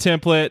set the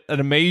template.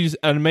 An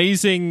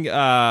amazing,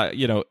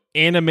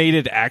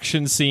 animated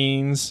action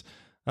scenes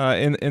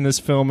in this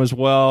film as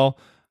well.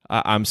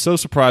 I'm so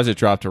surprised it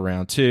dropped to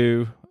round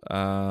 2.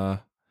 I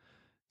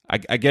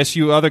guess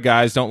you other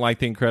guys don't like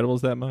The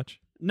Incredibles that much?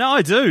 No,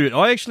 I do.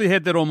 I actually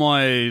had that on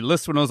my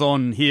list when I was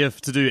on here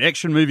to do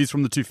action movies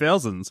from the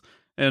 2000s.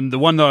 And the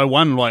one that I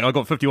won, like, I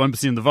got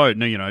 51% of the vote.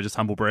 No, just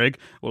humble brag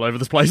all over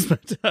this place.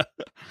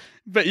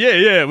 But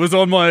yeah, it was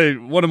on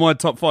one of my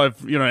top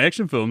 5,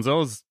 action films.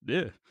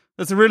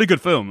 It's a really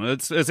good film.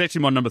 It's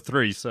actually my number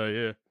 3, so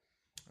yeah.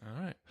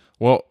 All right.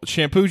 Well,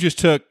 Shampoo just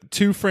took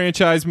 2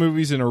 franchise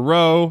movies in a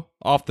row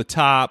off the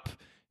top,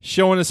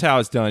 showing us how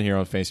it's done here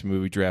on Fantasy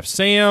Movie Draft.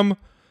 Sam,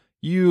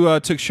 you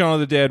took Shaun of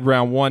the Dead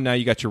round 1. Now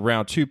you got your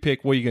round 2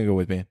 pick. What are you going to go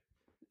with, man?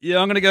 Yeah,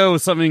 I'm going to go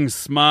with something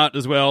smart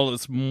as well.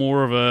 It's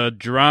more of a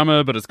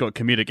drama, but it's got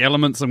comedic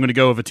elements. I'm going to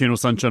go with Eternal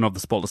Sunshine of the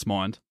Spotless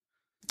Mind.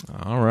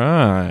 All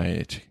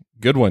right.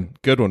 Good one.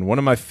 One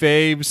of my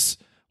faves.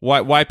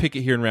 Why pick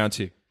it here in round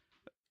 2?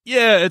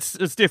 Yeah, it's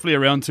definitely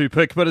a round 2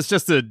 pick, but it's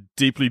just a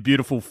deeply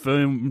beautiful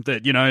film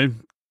that,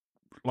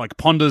 like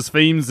ponders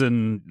themes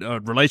and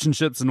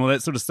relationships and all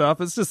that sort of stuff.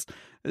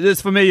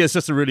 For me, it's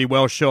just a really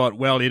well shot,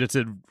 well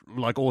edited,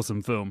 like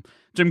awesome film.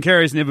 Jim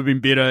Carrey's never been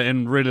better,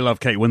 and really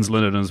love Kate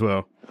Winslet in it as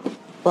well.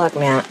 Look,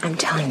 man, I'm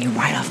telling you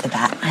right off the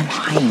bat, I'm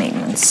high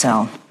maintenance,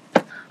 so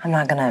I'm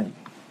not gonna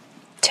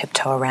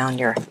tiptoe around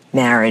your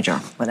marriage or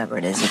whatever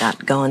it is you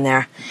got going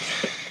there.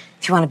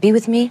 If you want to be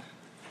with me,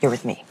 you're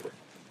with me.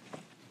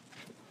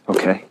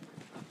 Okay.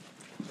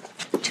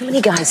 Too many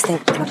guys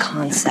think I'm a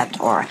concept,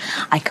 or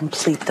I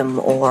complete them,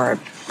 or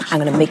I'm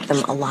gonna make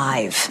them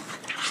alive.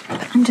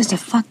 But I'm just a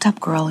fucked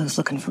up girl who's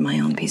looking for my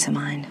own peace of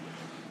mind.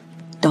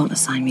 Don't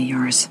assign me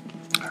yours.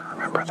 I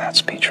remember that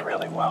speech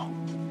really well.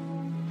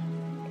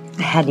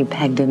 I had you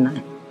pegged, didn't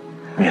I?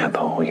 Yeah, the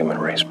whole human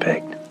race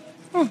pegged.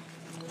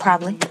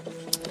 Probably.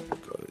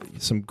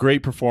 Some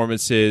great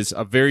performances,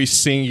 a very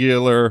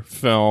singular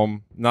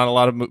film. Not a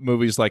lot of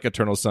movies like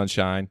Eternal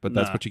Sunshine, but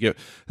that's what you get.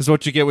 This is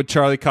what you get with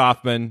Charlie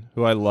Kaufman,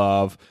 who I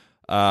love.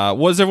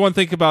 What does everyone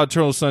think about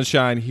Eternal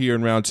Sunshine here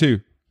in round 2?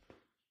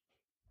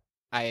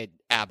 I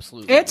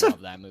absolutely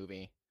love that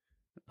movie.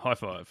 High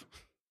five.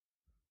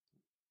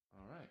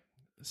 All right.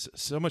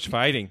 So much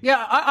fighting.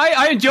 Yeah,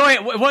 I enjoy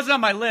it. It wasn't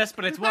on my list,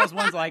 but it's one of those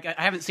ones like I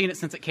haven't seen it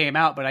since it came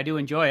out, but I do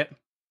enjoy it.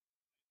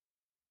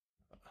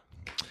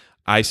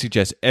 I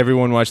suggest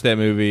everyone watch that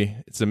movie.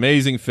 It's an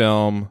amazing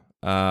film.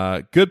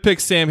 Good pick,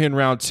 Sam, here in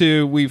round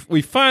 2.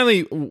 We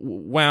finally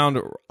wound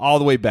all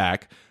the way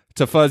back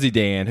to Fuzzy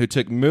Dan, who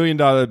took $1 Million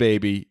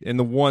Baby in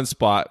the one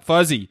spot.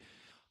 Fuzzy,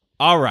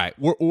 all right,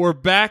 we're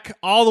back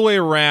all the way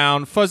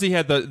around. Fuzzy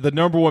had the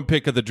number one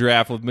pick of the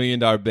draft with $1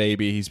 Million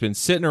Baby. He's been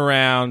sitting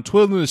around,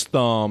 twiddling his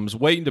thumbs,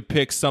 waiting to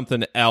pick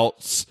something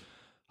else,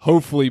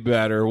 hopefully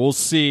better. We'll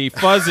see.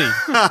 Fuzzy,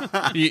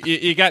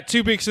 you got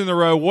 2 picks in a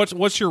row.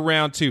 What's your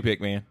round 2 pick,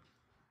 man?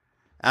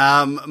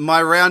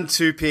 My round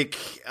 2 pick,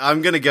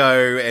 I'm going to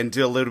go and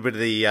do a little bit of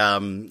the,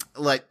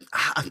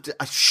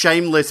 a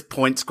shameless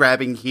points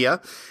grabbing here.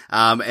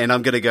 And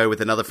I'm going to go with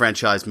another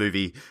franchise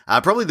movie,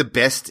 probably the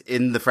best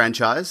in the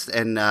franchise.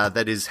 And,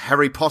 that is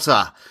Harry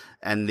Potter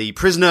and the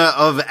Prisoner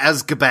of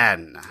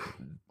Azkaban.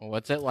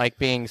 What's it like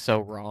being so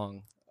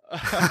wrong?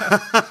 I'm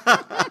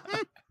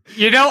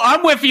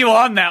with you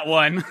on that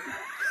one.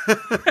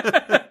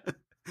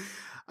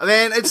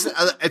 Man, it's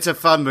a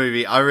fun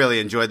movie. I really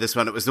enjoyed this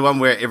one. It was the one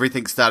where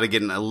everything started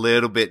getting a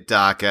little bit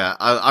darker.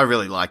 I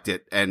really liked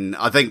it. And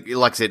I think,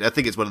 like I said, I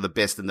think it's one of the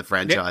best in the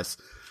franchise.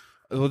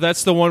 Well,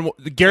 that's the one.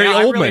 Gary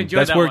Oldman. Really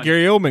that's where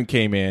Gary Oldman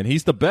came in.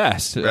 He's the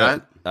best.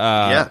 Right.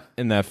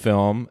 In that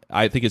film.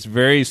 I think it's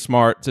very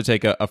smart to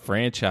take a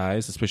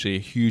franchise, especially a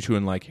huge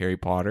one like Harry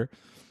Potter.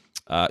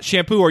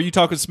 Shampoo, are you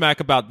talking smack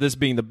about this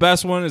being the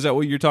best one? Is that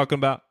what you're talking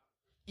about?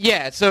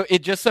 Yeah, so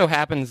it just so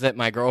happens that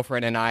my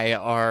girlfriend and I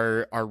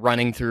are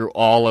running through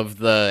all of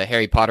the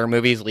Harry Potter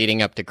movies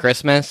leading up to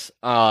Christmas.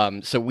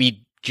 So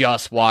we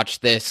just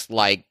watched this,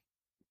 4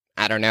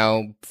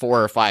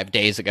 or 5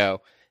 days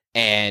ago.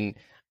 And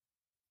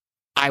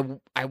I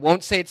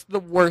won't say it's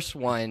the worst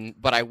one,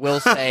 but I will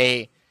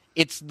say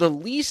it's the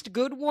least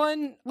good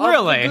one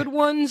of the good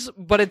ones,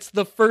 but it's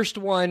the first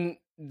one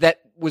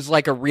that was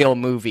like a real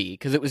movie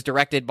because it was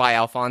directed by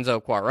Alfonso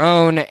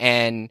Cuarón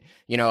and,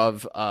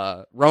 of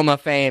Roma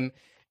fame.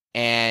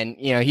 And,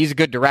 he's a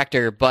good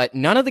director, but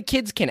none of the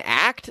kids can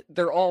act.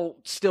 They're all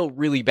still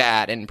really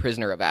bad in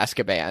Prisoner of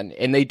Azkaban,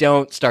 and they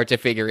don't start to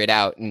figure it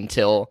out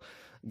until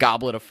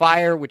Goblet of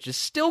Fire, which is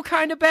still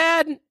kind of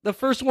bad. The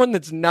first one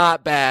that's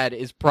not bad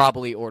is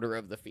probably Order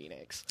of the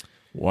Phoenix.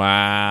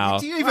 Wow.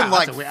 Do you even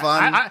like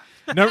fun?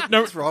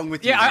 What's wrong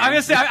with you? Yeah, I'm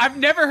gonna say I've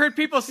never heard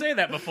people say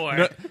that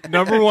before.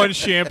 Number 1,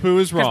 Shampoo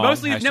is wrong.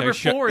 Mostly number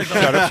 4 is the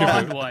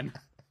fun one.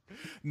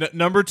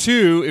 Number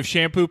 2, if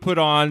Shampoo put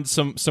on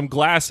some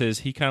glasses,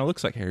 he kind of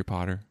looks like Harry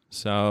Potter.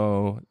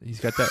 So he's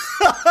got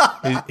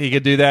that. he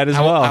could do that as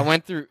well. I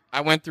went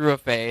through a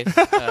phase.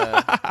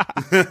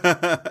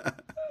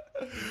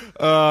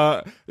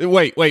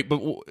 Wait,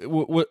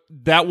 but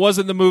that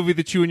wasn't the movie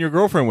that you and your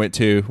girlfriend went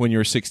to when you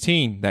were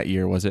 16 that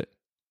year, was it?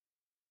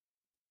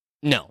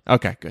 No.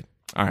 Okay, good.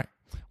 All right.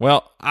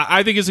 Well,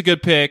 I think it's a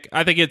good pick.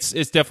 I think it's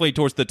definitely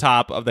towards the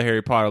top of the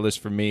Harry Potter list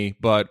for me,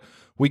 but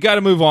we got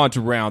to move on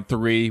to round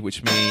 3,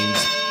 which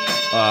means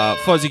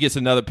Fuzzy gets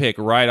another pick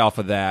right off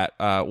of that.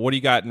 What do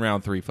you got in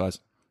round 3, Fuzz?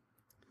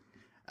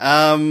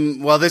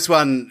 Well, this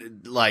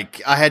one,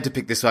 I had to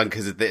pick this one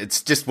because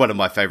it's just one of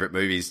my favorite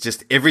movies.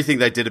 Just everything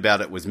they did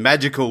about it was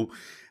magical.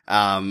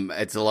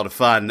 It's a lot of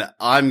fun.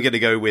 I'm going to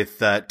go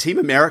with Team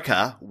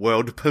America: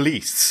 World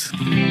Police.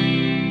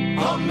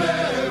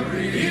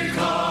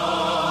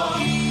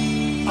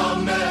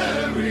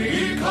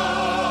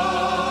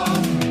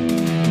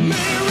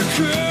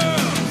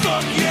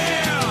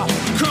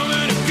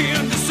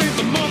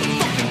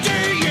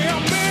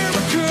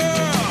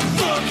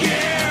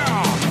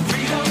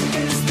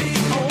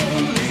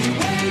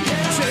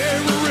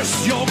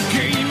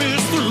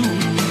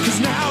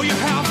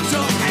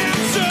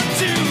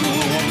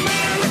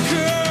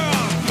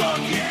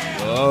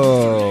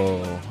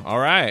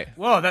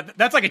 Whoa,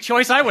 that's like a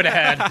choice I would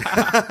have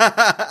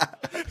had.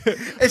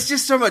 It's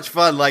just so much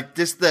fun.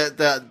 Just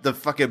the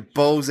fucking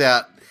balls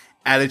out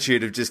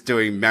attitude of just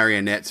doing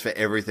marionettes for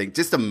everything.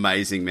 Just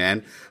amazing,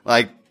 man.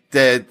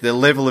 The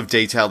level of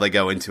detail they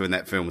go into in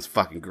that film is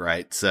fucking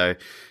great. So,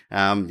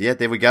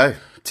 there we go.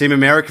 Team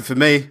America for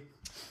me.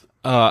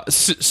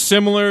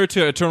 Similar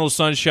to Eternal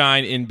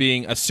Sunshine in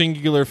being a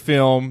singular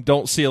film.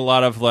 Don't see a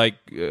lot of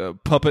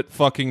puppet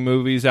fucking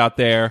movies out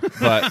there,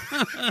 but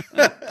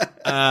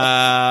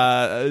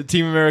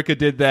Team America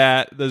did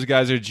that. Those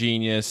guys are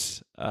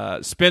genius.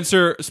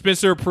 Spencer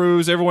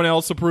approves. Everyone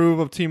else approve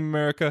of Team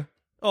America?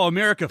 Oh,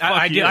 America!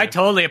 I do. I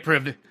totally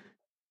approved.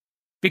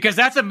 Because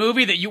that's a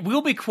movie that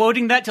we'll be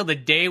quoting that till the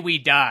day we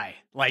die.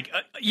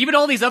 Even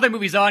all these other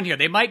movies on here,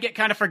 they might get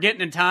kind of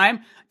forgotten in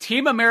time.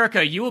 Team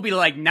America, you will be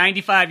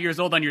 95 years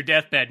old on your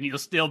deathbed, and you'll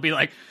still be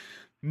like,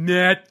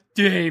 Matt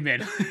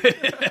Damon.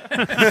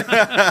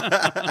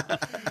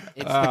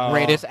 It's the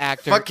greatest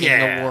actor in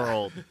the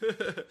world.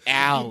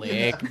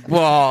 Alec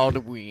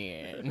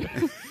Baldwin.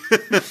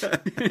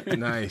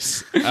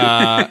 Nice.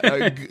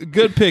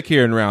 Good pick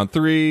here in round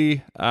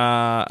 3.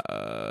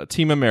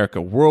 Team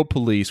America, World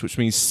Police, which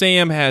means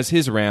Sam has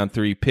his round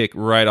 3 pick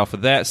right off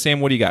of that. Sam,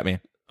 what do you got, man?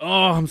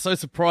 Oh, I'm so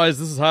surprised.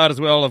 This is hard as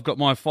well. I've got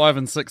my 5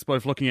 and 6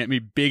 both looking at me,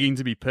 begging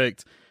to be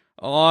picked.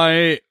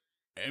 I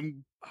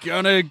am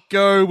gonna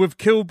go with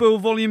Kill Bill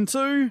Volume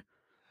 2.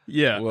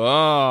 Yeah.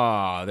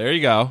 Whoa, there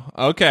you go.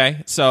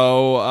 Okay,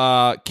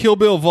 so Kill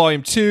Bill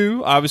Volume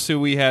 2. Obviously,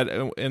 we had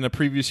in the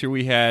previous year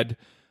we had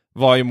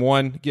Volume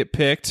 1 get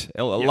picked.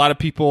 A lot of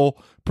people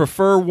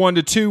prefer 1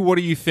 to 2. What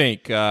do you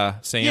think,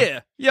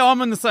 Sam? Yeah,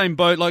 I'm in the same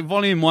boat. Like,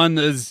 Volume 1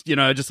 is,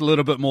 just a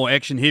little bit more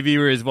action heavy,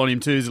 whereas Volume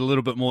 2 is a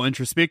little bit more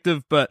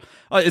introspective, but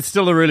it's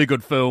still a really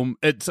good film.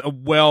 It's a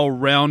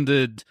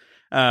well-rounded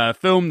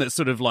film that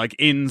sort of like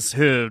ends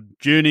her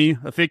journey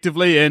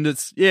effectively, and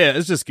it's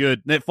just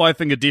good. That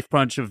 5-finger death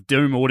punch of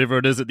doom or whatever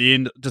it is at the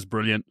end, just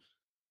brilliant.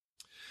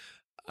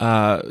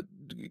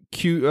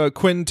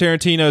 Quentin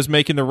Tarantino's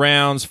making the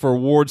rounds for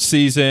awards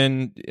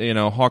season,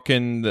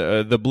 hawking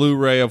the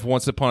Blu-ray of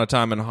Once Upon a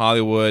Time in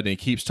Hollywood, and he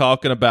keeps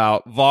talking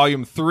about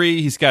Volume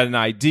 3. He's got an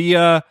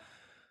idea.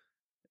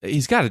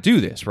 He's got to do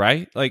this,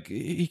 right? Like,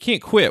 he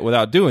can't quit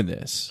without doing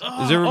this.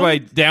 Is everybody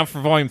down for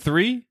Volume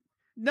 3?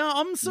 No,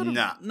 I'm sort of...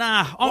 Nah.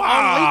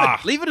 I'll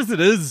leave it as it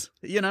is,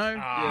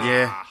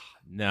 Yeah.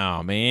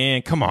 No,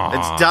 man. Come on.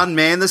 It's done,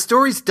 man. The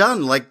story's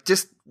done. Like,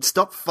 just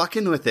stop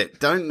fucking with it.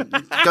 Don't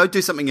go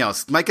do something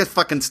else. Make a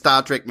fucking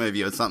Star Trek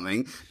movie or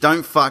something.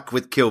 Don't fuck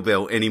with Kill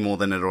Bill any more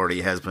than it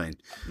already has been.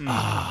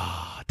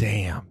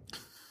 Damn.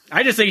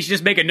 I just think you should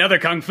just make another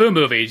Kung Fu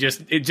movie.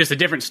 Just a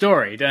different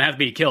story. It doesn't have to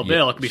be Kill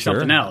Bill. It could be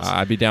something else.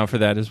 I'd be down for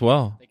that as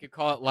well. They could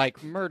call it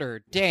like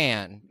Murder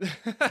Dan.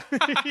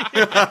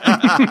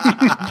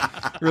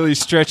 Really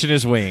stretching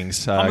his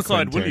wings.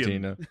 Homicide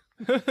William.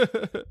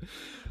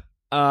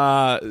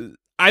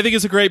 I think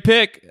it's a great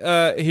pick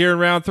here in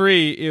round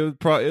 3.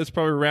 It was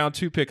probably round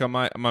 2 pick on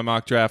my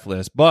mock draft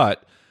list,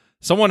 but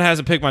someone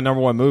hasn't picked my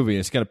number 1 movie.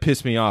 It's going to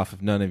piss me off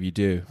if none of you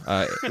do.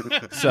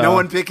 So, no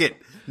one pick it.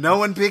 No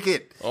one pick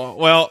it.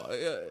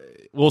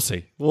 We'll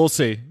see. We'll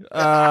see.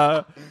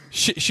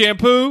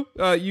 Shampoo,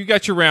 you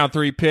got your round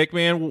 3 pick,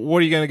 man. What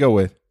are you going to go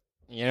with?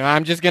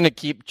 I'm just going to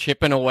keep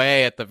chipping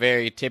away at the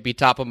very tippy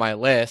top of my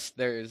list.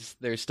 There's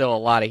still a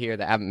lot of here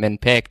that haven't been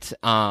picked.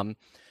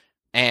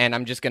 And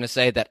I'm just going to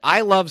say that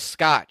I love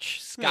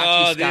Scotch.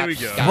 Scotch. There we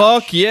go. Scotch.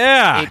 Fuck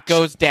yeah. It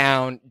goes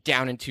down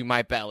into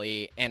my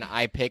belly, and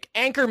I pick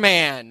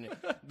Anchorman,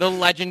 The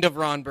Legend of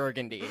Ron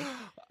Burgundy.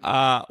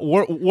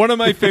 One of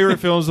my favorite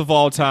films of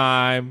all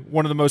time,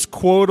 one of the most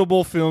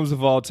quotable films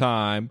of all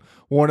time,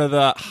 one of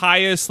the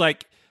highest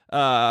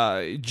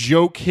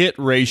joke hit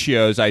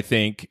ratios, I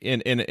think,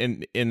 in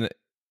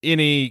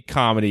any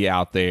comedy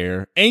out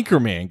there.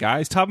 Anchorman,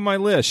 guys, top of my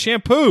list.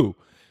 Shampoo.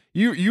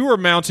 You are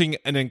mounting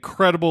an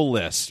incredible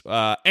list.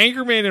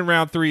 Anchorman in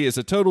round 3 is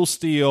a total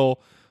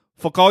steal.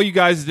 Fuck all you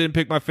guys that didn't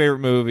pick my favorite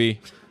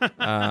movie. That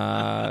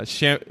was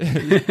the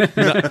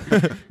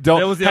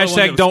other one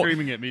that was don't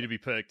screaming at me to be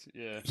picked.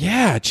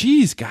 Yeah,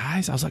 geez,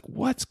 guys. I was like,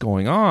 what's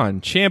going on?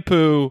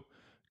 Shampoo,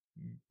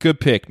 good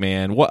pick,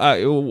 man.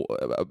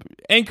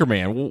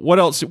 Anchorman. What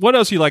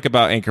else you like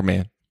about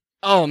Anchorman?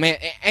 Oh, man.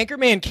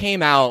 Anchorman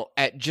came out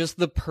at just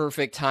the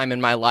perfect time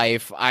in my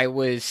life. I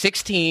was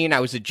 16.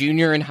 I was a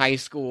junior in high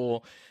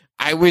school.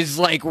 I was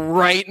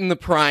right in the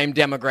prime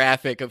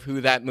demographic of who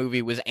that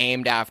movie was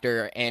aimed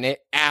after, and it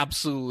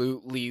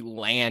absolutely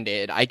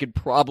landed. I could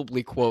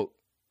probably quote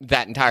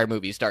that entire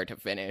movie start to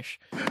finish.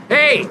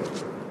 Hey!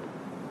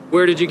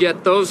 Where did you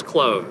get those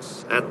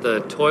clothes? At the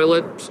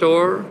toilet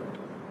store?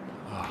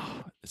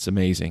 Oh, it's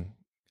amazing.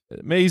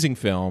 Amazing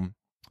film.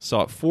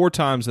 Saw it 4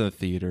 times in the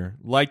theater.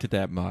 Liked it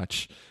that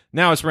much.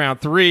 Now it's round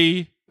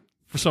 3.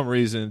 For some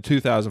reason,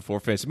 2004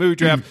 Fantasy Movie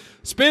Draft.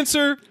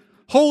 Spencer,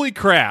 holy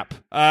crap.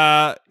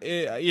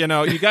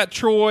 You got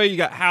Troy, you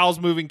got Howl's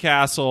Moving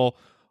Castle.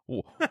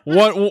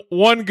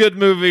 One good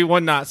movie,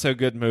 one not so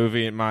good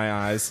movie in my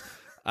eyes.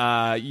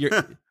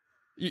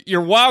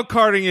 You're wild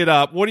carding it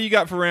up. What do you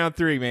got for round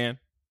 3, man?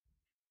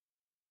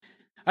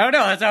 I don't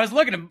know. As I was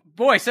looking at,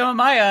 boy, some of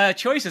my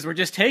choices were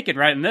just taken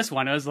right in this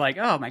one. I was like,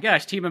 oh my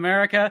gosh, Team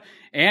America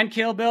and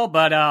Kill Bill.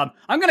 But I'm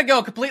going to go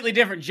a completely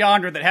different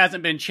genre that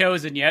hasn't been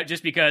chosen yet,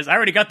 just because I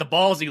already got the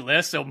ballsy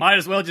list, so might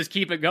as well just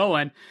keep it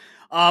going.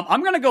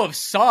 I'm going to go with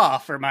Saw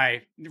for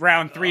my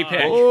round 3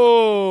 pick.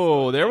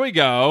 Oh, there we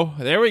go.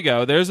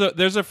 There's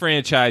a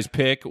franchise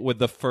pick with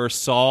the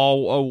first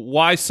Saw.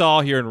 Why Saw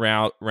here in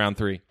round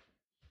 3?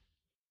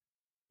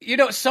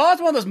 Saw is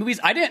one of those movies,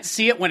 I didn't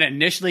see it when it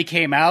initially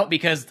came out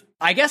because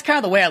I guess kind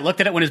of the way I looked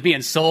at it when it was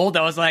being sold,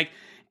 I was like,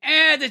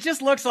 it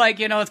just looks like,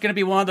 it's going to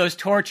be one of those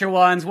torture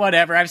ones,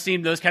 whatever. I've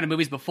seen those kind of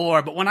movies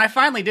before. But when I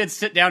finally did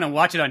sit down and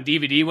watch it on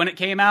DVD when it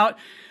came out,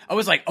 I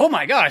was like, oh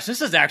my gosh,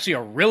 this is actually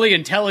a really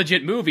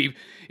intelligent movie.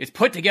 It's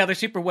put together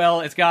super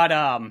well. It's got,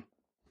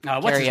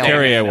 what's his name?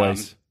 Carrie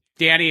Elwes.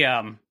 Danny,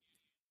 drawing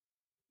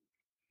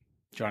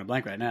a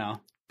blank right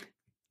now.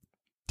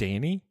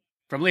 Danny?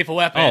 From Lethal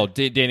Weapon. Oh,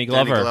 Danny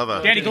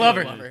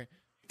Glover.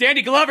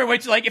 Danny Glover,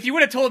 which, if you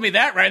would have told me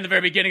that right in the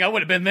very beginning, I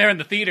would have been there in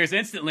the theaters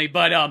instantly.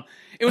 But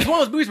it was one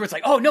of those movies where it's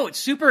like, oh, no, it's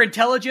super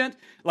intelligent.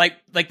 Like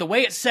the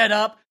way it's set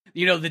up,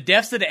 the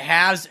deaths that it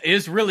has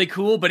is really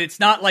cool, but it's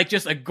not like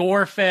just a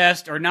gore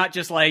fest or not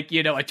just like,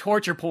 a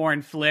torture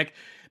porn flick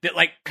that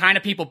kind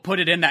of people put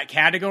it in that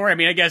category. I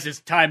mean, I guess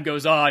as time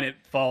goes on, it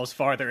falls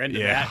farther into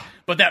that.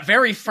 But that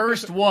very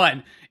first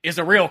one is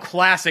a real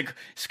classic,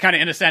 kind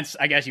of in a sense,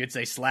 I guess you would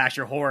say,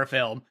 slasher horror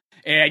film.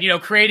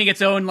 And, creating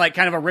its own, like,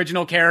 kind of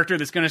original character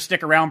that's going to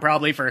stick around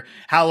probably for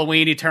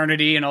Halloween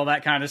eternity and all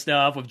that kind of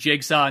stuff with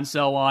Jigsaw and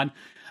so on.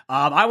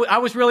 I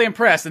was really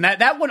impressed. And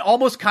that one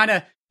almost kind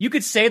of, you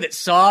could say that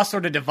Saw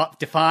sort of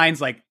defines,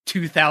 like,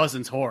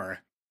 2000s horror.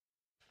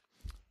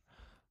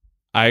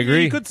 I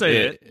agree. You could say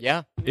it.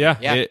 Yeah.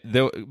 Yeah.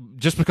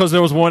 Just because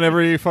there was one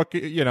every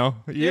fucking,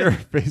 year,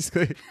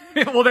 basically.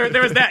 Well,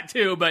 there was that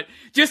too, but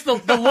just the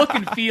look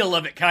and feel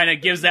of it kind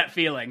of gives that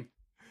feeling.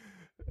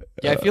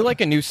 Yeah, I feel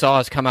like a new Saw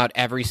has come out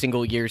every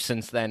single year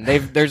since then.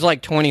 There's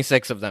like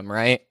 26 of them,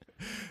 right?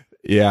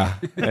 Yeah,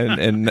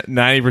 and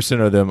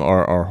 90% of them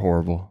are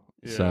horrible.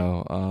 Yeah.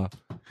 So,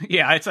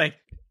 yeah, it's like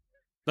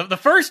the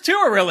first two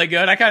are really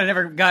good. I kind of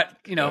never got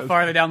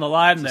farther down the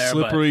line there.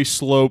 Slippery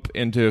slope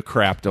into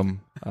crapdom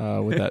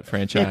with that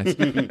franchise.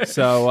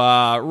 So,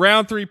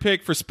 round 3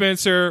 pick for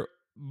Spencer.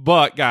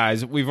 But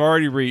guys, we've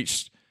already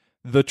reached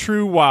the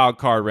true wild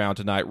card round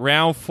tonight.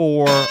 Round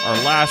 4,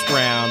 our last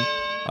round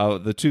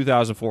of the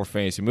 2004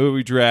 Fantasy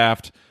Movie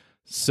Draft.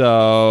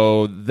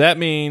 So that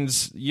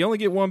means you only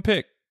get one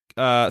pick.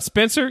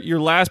 Spencer, your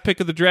last pick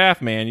of the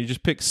draft, man. You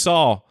just picked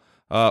Saw.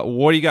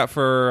 What do you got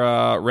for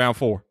round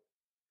 4?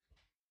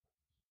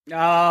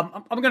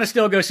 I'm going to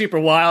still go super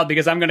wild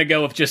because I'm going to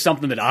go with just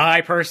something that I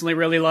personally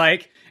really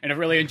like and have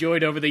really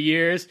enjoyed over the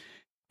years.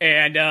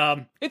 And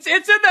it's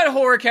in that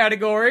horror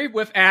category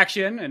with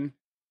action and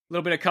a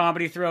little bit of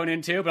comedy thrown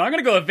into, but I'm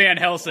going to go with Van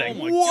Helsing.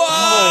 Oh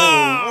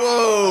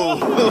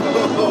my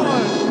God.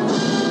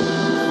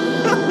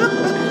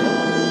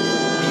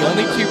 The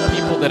only 2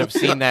 people that have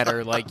seen that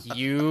are like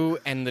you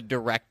and the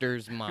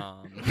director's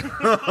mom.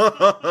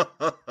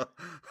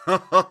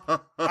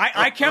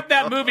 I kept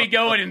that movie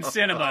going in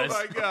cinemas.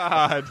 Oh my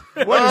God.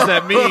 What does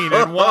that mean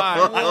and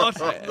why?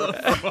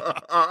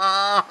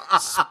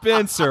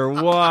 Spencer,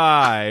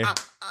 why?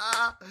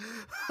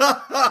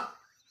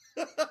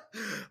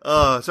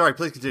 Sorry,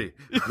 please continue.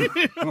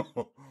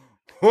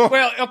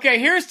 Well, okay,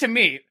 here's to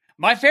me.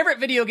 My favorite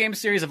video game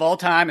series of all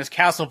time is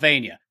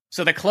Castlevania.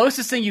 So the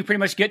closest thing you pretty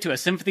much get to a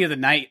Symphony of the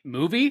Night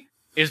movie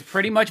is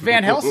pretty much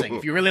Van Helsing.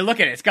 If you really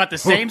look at it, it's got the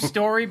same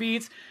story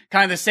beats,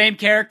 kind of the same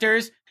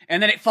characters,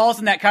 and then it falls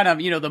in that kind of,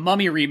 the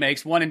Mummy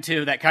remakes, 1 and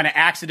 2, that kind of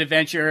action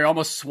adventure,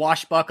 almost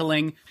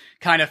swashbuckling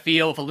kind of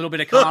feel with a little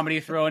bit of comedy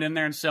thrown in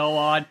there and so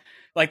on.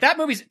 Like, that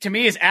movie, to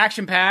me, is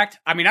action-packed.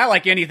 I mean, I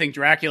like anything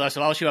Dracula,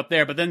 so I'll show up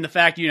there. But then the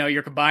fact,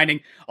 you're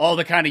combining all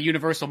the kind of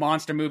Universal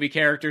monster movie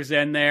characters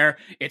in there.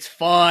 It's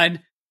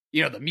fun.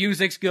 The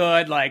music's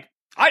good. Like,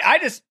 I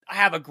just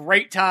have a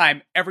great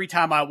time every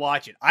time I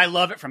watch it. I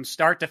love it from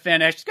start to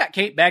finish. It's got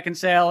Kate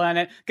Beckinsale in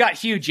it. Got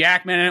Hugh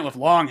Jackman in it with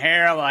long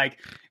hair. Like,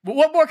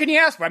 what more can you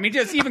ask for? I mean,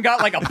 just even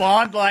got like a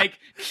Bond-like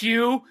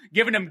Q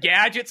giving him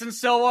gadgets and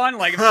so on.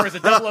 Like, if there was a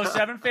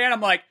 007 fan, I'm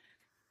like,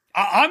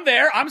 I'm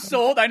there. I'm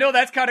sold. I know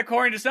that's kind of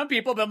corny to some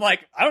people, but I'm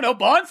like, I don't know.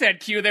 Bond's had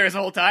Q there his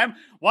whole time.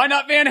 Why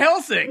not Van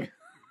Helsing?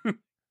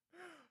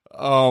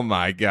 Oh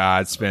my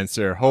God,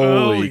 Spencer!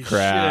 Holy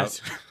crap!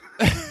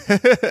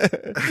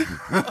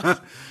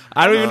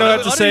 I don't even know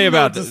what to say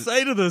about this.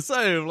 Say to the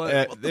same.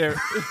 Like,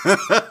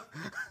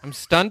 I'm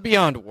stunned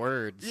beyond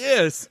words.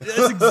 Yes,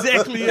 that's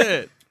exactly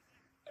it.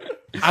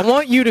 I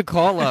want you to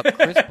call up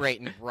Chris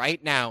Brayton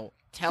right now.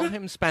 Tell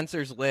him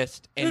Spencer's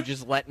list and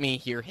just let me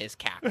hear his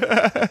cackle.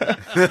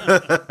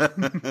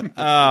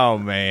 Oh,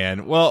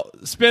 man. Well,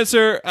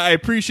 Spencer, I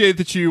appreciate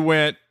that you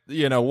went,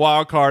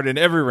 wild card in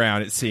every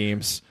round, it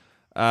seems.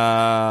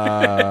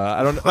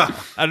 I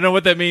don't know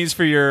what that means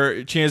for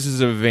your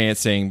chances of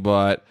advancing,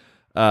 but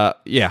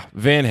yeah,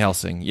 Van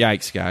Helsing.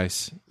 Yikes,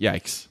 guys.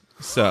 Yikes.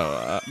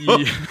 So,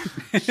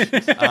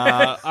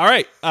 all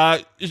right.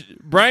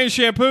 Brian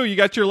Shampoo, you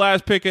got your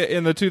last pick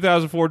in the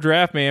 2004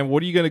 draft, man.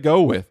 What are you going to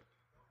go with?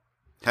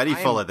 How do you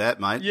follow that,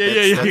 mate?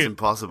 Yeah, That's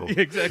impossible.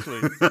 Yeah, exactly.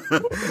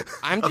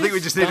 I think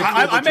we just need to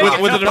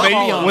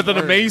come with an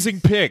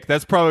amazing pick.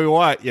 That's probably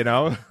what,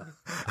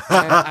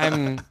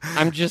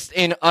 I'm just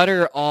in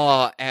utter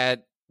awe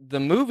at the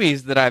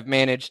movies that I've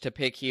managed to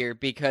pick here,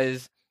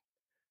 because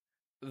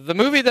the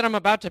movie that I'm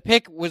about to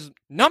pick was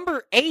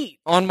number 8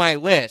 on my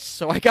list.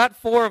 So I got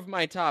 4 of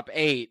my top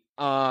 8.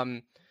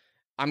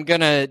 I'm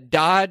gonna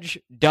dodge,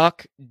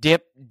 duck,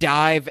 dip,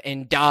 dive,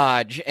 and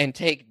dodge, and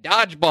take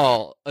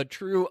Dodgeball, a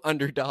true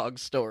underdog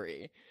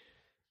story.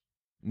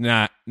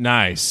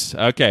 Nice.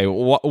 Okay,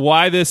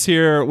 why this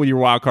here with your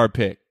wild card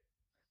pick?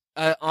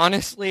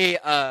 Honestly,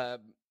 I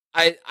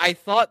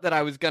thought that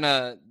I was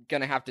gonna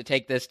have to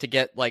take this to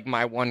get like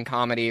my one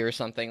comedy or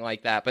something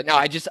like that, but no,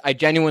 I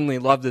genuinely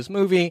love this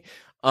movie.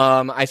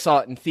 I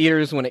saw it in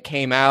theaters when it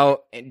came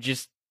out, and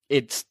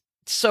it's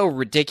so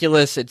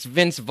ridiculous. It's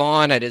Vince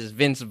Vaughn at his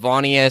Vince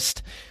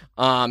Vaughniest.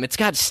 It's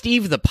got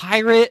Steve the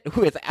Pirate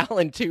with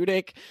Alan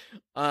Tudyk.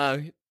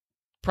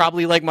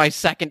 Probably like my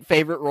second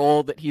favorite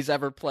role that he's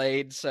ever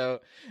played.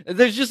 So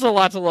there's just a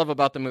lot to love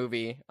about the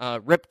movie.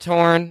 Rip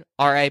Torn,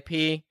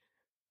 R.I.P.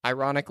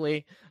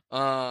 Ironically.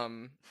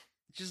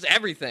 Just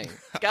everything.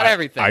 It's got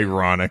everything.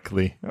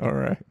 Ironically. All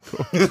right.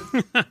 Cool.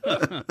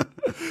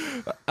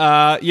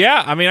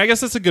 Yeah, I mean, I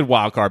guess that's a good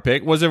wild card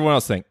pick. What does everyone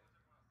else think?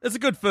 It's a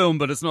good film,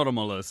 but it's not on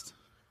my list.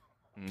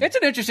 It's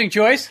an interesting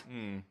choice.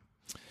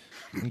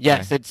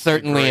 Yes, it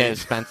certainly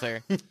is,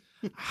 Spencer.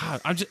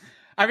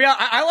 I mean,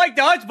 I like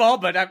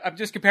Dodgeball, but I'm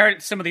just comparing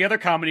it to some of the other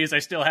comedies I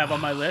still have on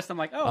my list. I'm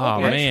like, oh,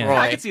 okay, man.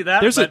 I can see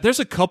that. There's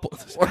a couple.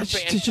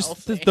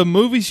 Just the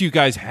movies you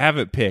guys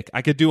haven't picked.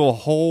 I could do a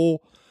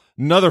whole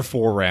another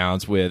 4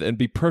 rounds with and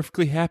be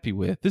perfectly happy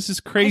with. This is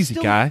crazy,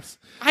 guys.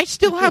 I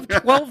still have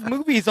 12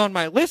 movies on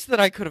my list that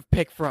I could have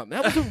picked from.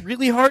 That was a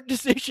really hard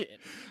decision.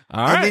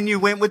 All right. And then you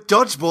went with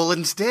Dodgeball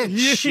instead.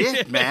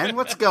 Shit, man.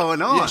 What's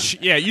going on?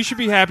 Yeah, you should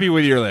be happy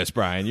with your list,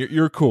 Brian.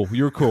 You're cool.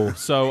 You're cool.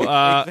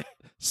 So,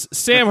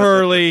 Sam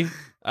Hurley,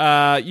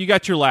 you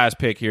got your last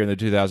pick here in the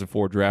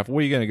 2004 draft. What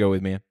are you going to go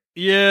with, man?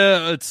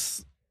 Yeah,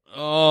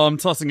 I'm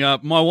tossing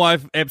up. My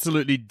wife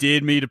absolutely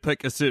dared me to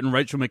pick a certain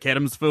Rachel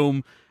McAdams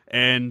film,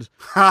 and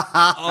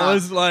I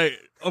was like,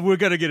 we're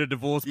going to get a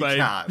divorce,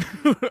 babe.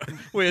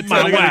 We're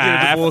totally going to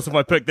get a divorce if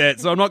I pick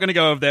that. So I'm not going to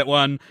go with that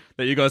one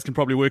that you guys can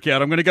probably work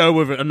out. I'm going to go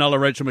with another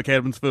Rachel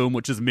McAdams film,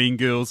 which is Mean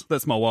Girls.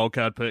 That's my wild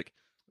card pick.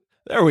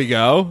 There we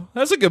go.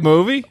 That's a good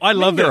movie. I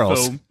love that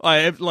Girls.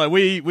 film.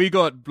 We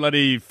got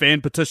bloody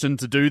fan petition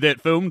to do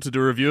that film, to do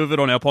a review of it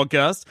on our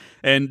podcast,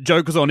 and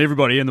joke was on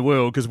everybody in the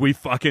world because we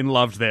fucking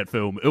loved that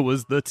film. It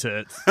was the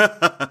tits.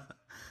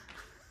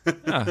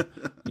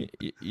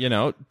 You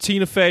know,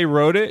 Tina Fey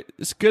wrote it.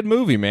 It's a good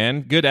movie,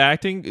 man. Good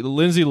acting.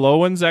 Lindsay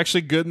Lohan's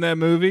actually good in that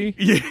movie.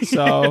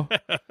 So,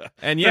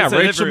 and yeah,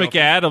 Rachel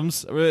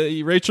McAdams.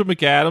 Rachel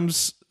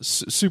McAdams,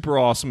 super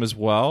awesome as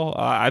well.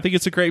 I think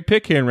it's a great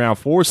pick here in round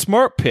 4.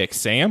 Smart pick,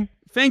 Sam.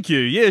 Thank you.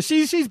 Yeah,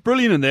 she's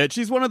brilliant in that.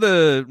 She's one of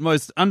the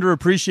most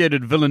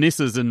underappreciated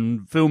villainesses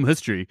in film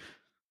history.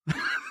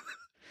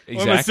 Exactly. I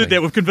almost said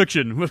that with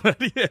conviction.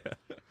 Yeah.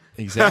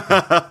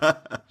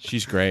 Exactly.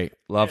 She's great.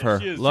 Love her.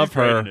 Love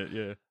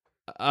her.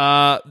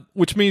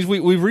 Which means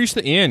we've reached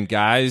the end,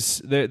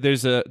 guys.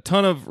 There's a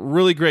ton of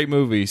really great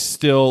movies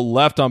still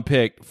left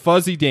unpicked.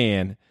 Fuzzy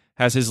Dan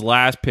has his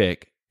last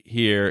pick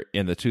here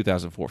in the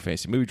 2004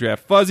 Fantasy Movie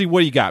Draft. Fuzzy, what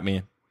do you got,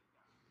 man?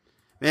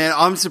 Man,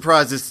 I'm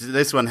surprised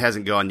this one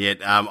hasn't gone yet.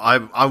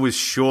 I was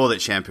sure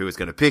that Shampoo was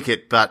going to pick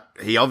it, but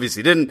he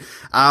obviously didn't.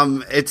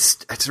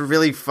 It's a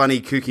really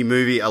funny, kooky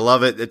movie. I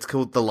love it. It's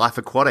called The Life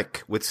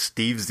Aquatic with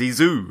Steve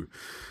Zissou.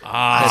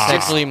 That's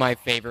actually my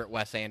favorite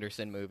Wes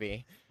Anderson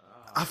movie.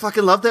 I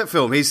fucking love that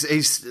film.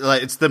 He's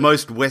like, it's the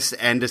most Wes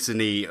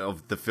Anderson-y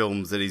of the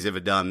films that he's ever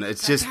done.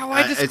 It's just how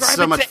I describe it's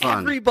so it much to fun.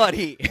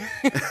 Everybody.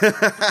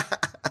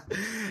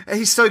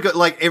 He's so good.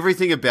 Like,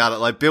 everything about it,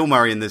 like Bill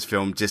Murray in this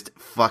film just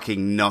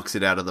fucking knocks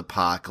it out of the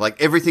park.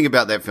 Like, everything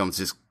about that film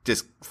is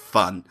just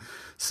fun.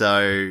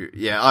 So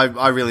yeah,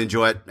 I really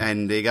enjoy it.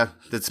 And there you go.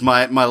 That's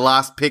my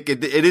last pick.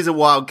 It is a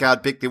wild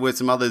card pick. There were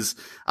some others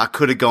I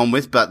could have gone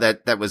with, but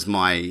that was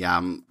my,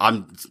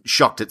 I'm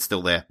shocked it's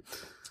still there.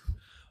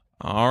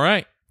 All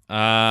right.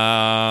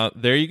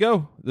 There you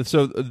go.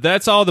 So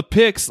that's all the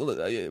picks.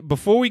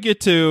 Before we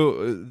get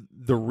to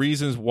the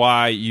reasons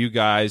why you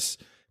guys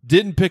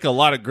didn't pick a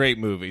lot of great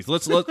movies,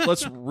 let's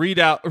read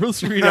out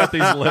these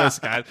lists,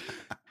 guys.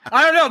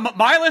 I don't know.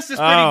 My list is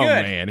pretty good.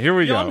 Oh man, here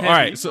we go. I'm All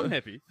happy. right, so I'm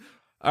happy.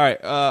 All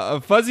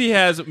right. Fuzzy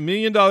has $1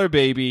 Million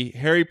Baby,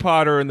 Harry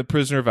Potter and the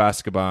Prisoner of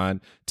Azkaban,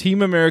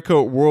 Team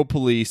America, World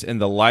Police, and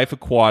The Life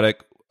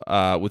Aquatic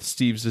with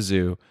Steve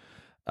Zissou.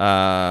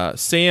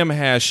 Sam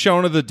has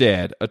Shaun of the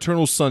Dead,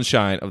 Eternal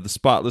Sunshine of the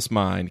Spotless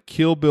Mind,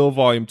 Kill Bill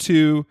Volume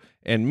 2,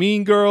 and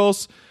Mean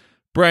Girls.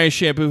 Brian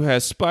Shampoo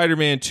has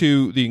Spider-Man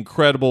 2, The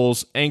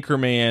Incredibles,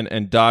 Anchorman,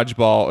 and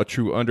Dodgeball, A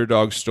True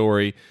Underdog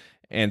Story.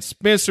 And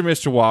Spencer,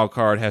 Mr.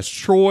 Wildcard, has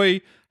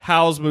Troy,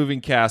 Howl's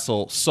Moving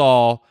Castle,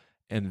 Saw,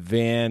 and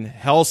Van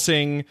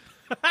Helsing.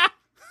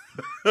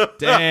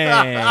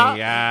 Dang,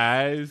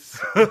 guys.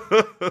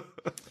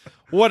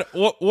 What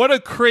a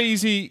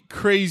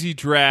crazy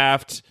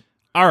draft.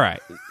 All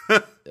right.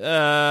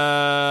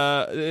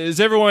 Is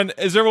everyone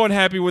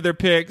happy with their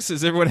picks?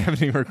 Does everyone have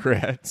any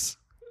regrets?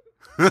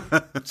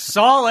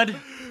 Solid.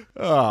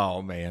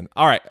 Oh man.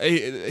 All right.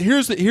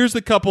 Here's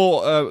the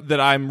couple that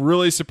I'm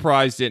really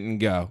surprised didn't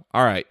go.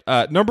 All right.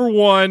 Number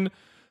 1,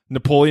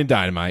 Napoleon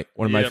Dynamite,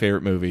 one of my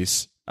favorite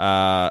movies.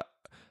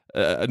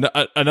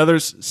 Another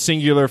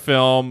singular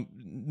film.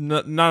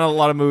 Not a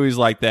lot of movies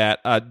like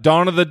that.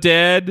 Dawn of the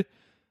Dead.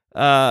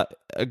 A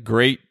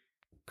great,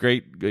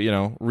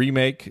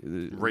 remake.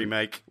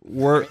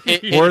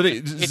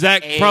 Worthy.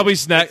 Zack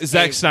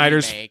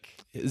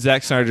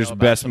Snyder's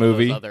best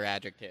movie. Other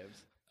adjectives.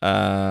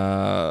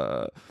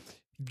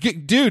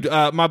 Dude,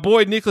 my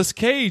boy Nicolas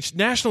Cage,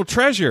 National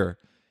Treasure.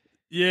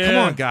 Yeah. Come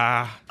on,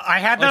 guy. I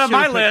had that on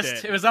my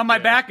list. It was on my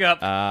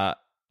backup.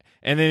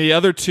 And then the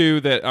other two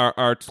that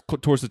are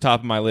towards the top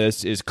of my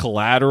list is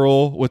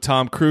Collateral with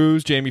Tom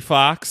Cruise, Jamie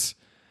Foxx.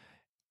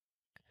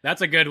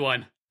 That's a good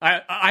one.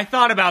 I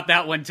thought about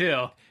that one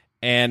too.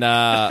 And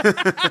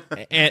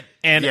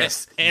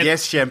yes,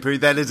 Shampoo.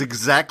 That is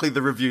exactly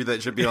the review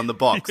that should be on the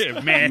box.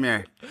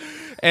 Man.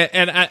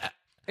 And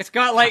it's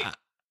got like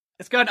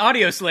It's got an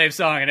Audio Slave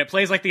song, and it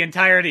plays like the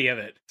entirety of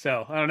it.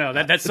 So, I don't know.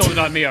 That sold it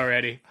on me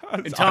already.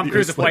 And Tom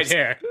Cruise with white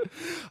hair.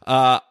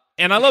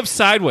 And I love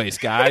Sideways,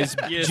 guys.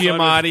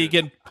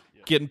 Giamatti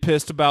getting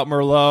pissed about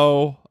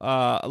Merlot.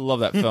 I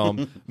love that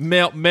film.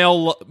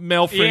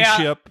 Male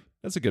friendship.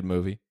 That's a good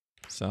movie.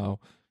 So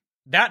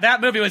that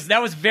movie was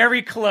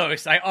very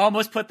close. I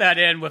almost put that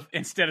in with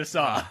instead of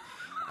Saw.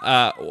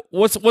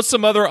 What's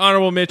some other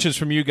honorable mentions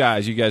from you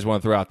guys? You guys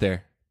want to throw out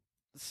there?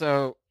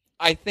 So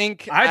I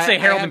think I'd say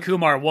Harold and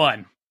Kumar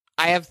won.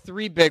 I have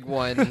 3 big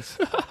ones,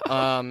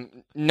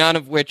 none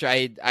of which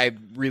I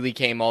really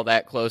came all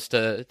that close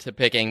to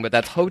picking, but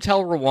that's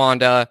Hotel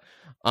Rwanda,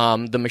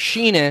 The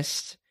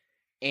Machinist,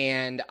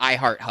 and I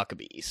Heart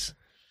Huckabees.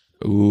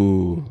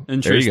 Ooh,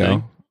 interesting. There you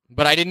go.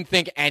 But I didn't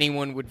think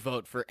anyone would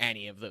vote for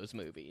any of those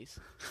movies.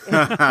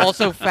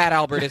 Also, Fat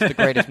Albert is the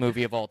greatest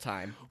movie of all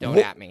time. Don't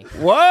at me.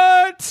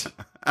 What?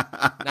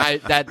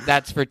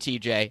 That's for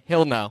TJ.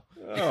 He'll know.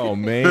 Oh,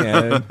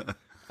 man.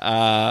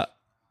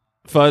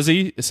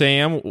 Fuzzy,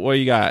 Sam, what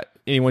you got?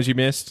 Any ones you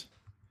missed?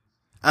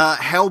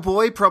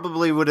 Hellboy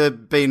probably would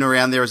have been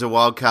around there as a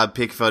wild card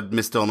pick if I'd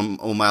missed on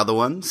all my other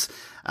ones.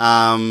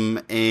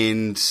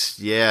 And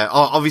yeah,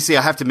 obviously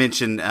I have to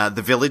mention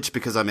The Village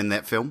because I'm in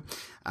that film.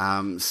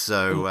 What?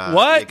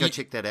 Yeah, go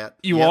check that out.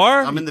 You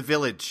are? I'm in The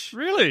Village.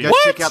 Really? Go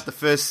check out the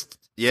first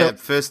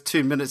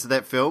 2 minutes of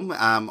that film.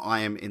 I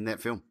am in that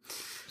film.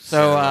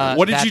 So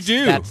what did you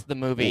do? That's the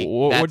movie.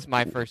 That's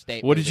my first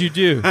date. What did you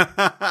do? You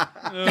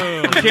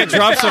can't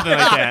drop something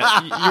like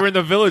that. You were in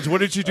The Village. What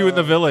did you do in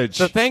The Village?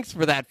 So thanks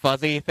for that,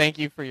 Fuzzy. Thank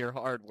you for your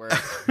hard work.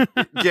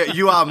 Yeah,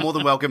 you are more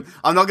than welcome.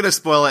 I'm not going to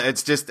spoil it.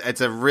 It's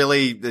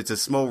a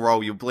small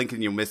role. You'll blink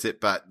and you'll miss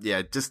it. But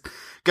yeah, just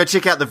go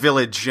check out The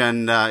Village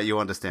and you'll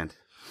understand.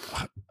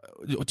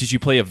 Did you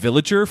play a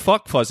villager?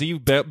 Fuck, Fuzzy. You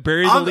buried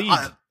the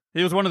lead.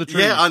 He was one of the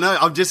trees. Yeah, I know.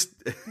 I'm just...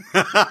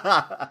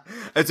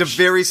 It's a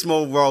very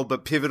small role,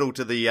 but pivotal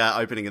to the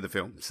opening of the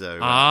film. So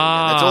that's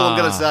all I'm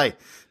going to say.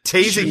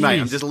 Teasing,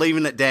 mate. I'm just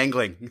leaving it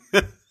dangling.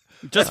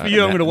 Just for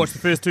you, I'm going to watch the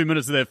first 2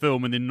 minutes of that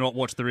film and then not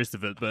watch the rest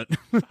of it. But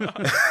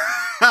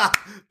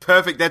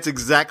Perfect. That's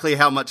exactly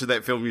how much of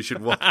that film you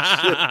should watch.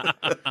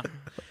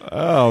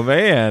 Oh,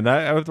 man.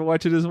 I have to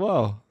watch it as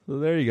well. So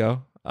there you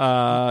go.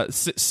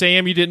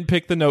 Sam, you didn't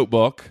pick The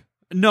Notebook.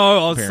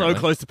 No, I was Apparently. so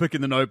close to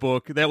picking The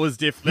Notebook. That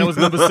was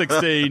number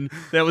 16.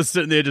 That was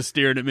sitting there just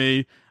staring at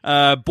me.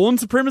 Bourne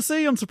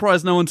Supremacy, I'm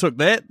surprised no one took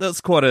that.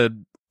 That's quite a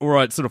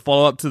alright sort of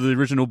follow-up to the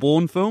original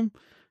Bourne film.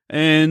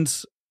 And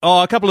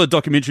a couple of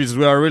documentaries as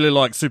well. I really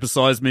like Super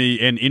Size Me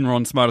and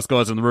Enron, Smartest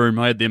Guys in the Room.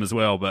 I had them as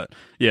well, but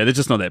yeah, they're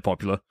just not that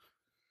popular.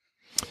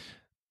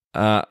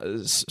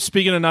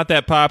 Speaking of not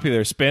that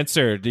popular,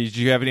 Spencer, did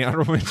you have any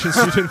honorable mentions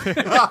you didn't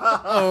pick?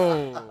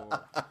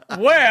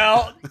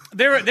 Well,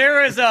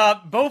 there is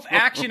both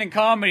action and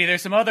comedy.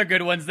 There's some other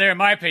good ones there, in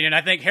my opinion.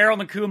 I think Harold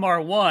and Kumar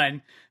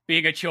won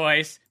being a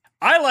choice.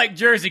 I like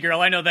Jersey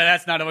Girl. I know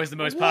that's not always the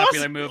most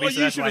popular movie,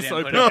 so that's why I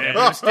didn't put it in. It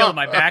was still in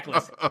my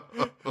backlist.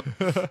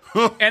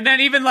 And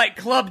then even like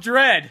Club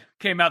Dread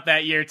came out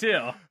that year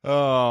too.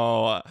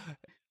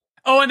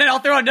 Oh, and then I'll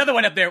throw another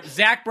one up there.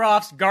 Zach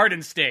Braff's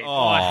Garden State.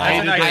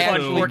 That's a nice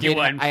fun, quirky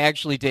one. I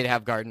actually did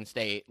have Garden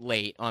State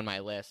late on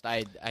my list.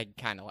 I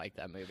kind of like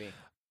that movie.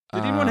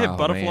 Did anyone have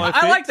Butterfly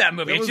Effect? I like that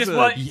movie. It's just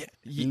what...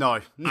 No,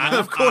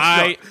 of course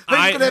not. Who's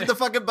going to have the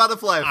fucking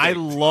Butterfly Effect? I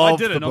love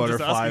the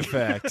Butterfly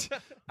Effect.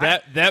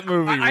 That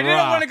movie rocks. I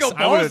didn't want to go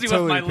ballsy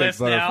with my list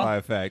now. Butterfly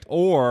Effect.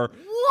 Or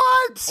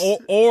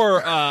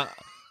what?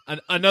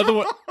 Another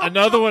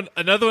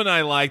one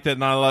I like that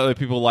not a lot of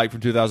people like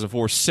from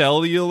 2004,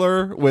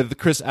 Cellular with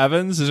Chris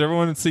Evans. Has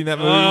everyone seen that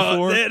movie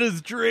before? That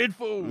is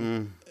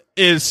dreadful.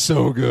 It's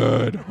so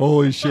good.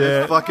 Holy shit.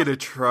 It's fucking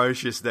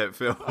atrocious, that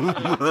film.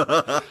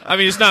 I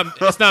mean, it's not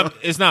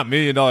 $1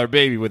 Million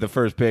Baby with the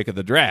first pick of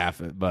the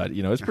draft, but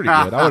you know, it's pretty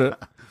good.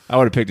 I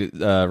would have picked it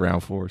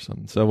round 4 or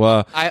something.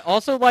 So I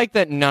also like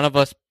that none of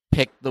us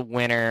picked the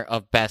winner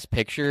of Best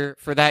Picture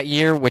for that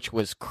year, which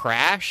was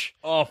Crash.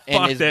 Oh, fuck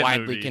and is that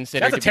widely movie.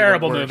 considered That's a to be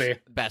terrible the worst movie.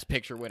 Best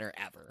Picture winner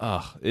ever.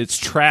 oh, it's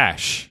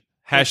trash.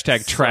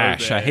 Hashtag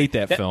trash. bad. I hate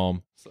that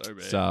film. So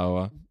bad.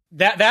 So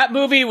That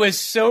movie was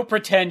so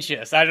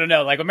pretentious. I don't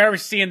know. Like, I remember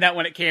seeing that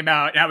when it came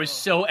out, and I was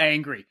so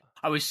angry.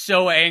 I was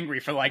so angry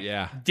for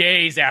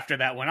days after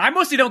that one. I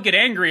mostly don't get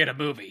angry at a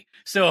movie.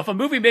 So if a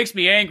movie makes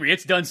me angry,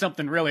 it's done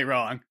something really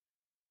wrong.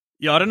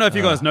 Yeah, I don't know if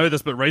you guys know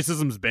this, but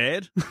racism's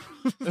bad.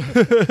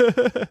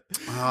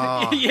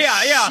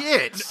 Yeah.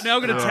 Shit. Now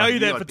I'm going to tell you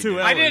that for 2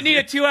 hours. I didn't need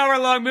a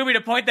 2-hour-long movie to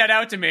point that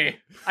out to me.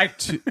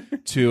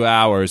 2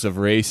 hours of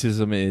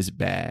racism is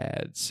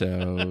bad.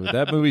 So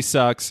that movie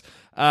sucks.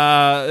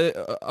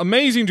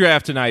 Amazing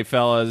draft tonight,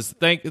 fellas.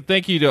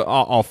 Thank you to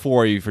all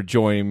 4 of you for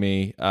joining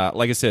me.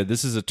 Like I said,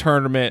 this is a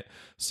tournament,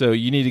 so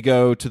you need to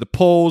go to the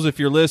polls if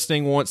you're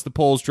listening once the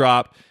polls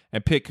drop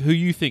and pick who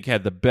you think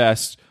had the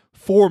best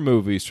 4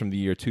 movies from the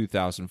year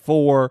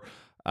 2004.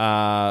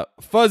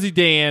 Fuzzy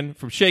Dan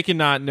from Shaken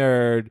Not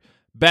Nerd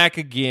back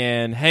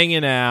again,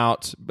 hanging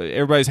out. But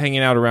everybody's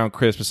hanging out around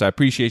Christmas. I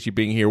appreciate you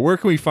being here. Where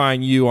can we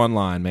find you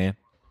online, man?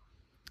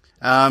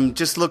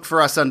 Just look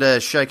for us under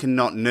Shaken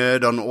Not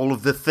Nerd on all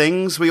of the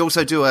things. We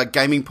also do a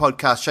gaming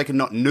podcast, Shaken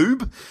Not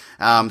Noob.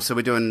 So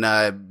we're doing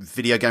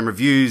video game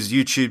reviews,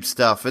 YouTube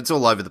stuff. It's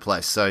all over the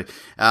place. So,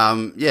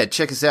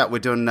 check us out. We're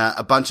doing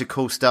a bunch of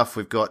cool stuff.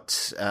 We've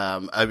got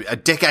a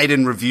decade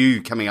in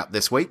review coming up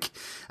this week,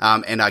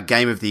 and our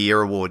Game of the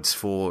Year awards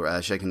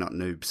for Shaken Not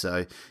Noob.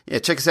 So, yeah,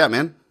 check us out,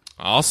 man.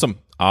 Awesome.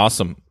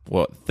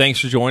 Well, thanks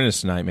for joining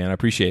us tonight, man. I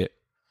appreciate it.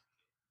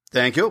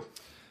 Thank you.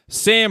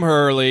 Sam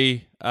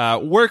Hurley,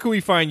 where can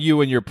we find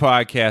you and your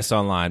podcast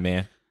online,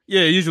 man?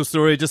 Yeah, usual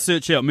story. Just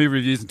search out movie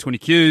reviews in 20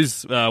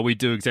 Qs. We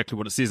do exactly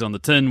what it says on the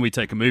tin. We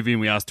take a movie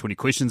and we ask 20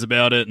 questions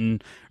about it,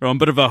 and we're on a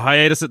bit of a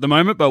hiatus at the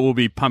moment, but we'll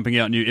be pumping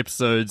out new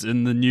episodes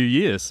in the new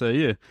year. So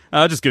yeah,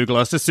 just Google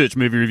us, just search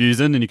movie reviews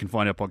in, and you can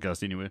find our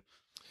podcast anywhere.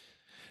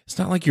 It's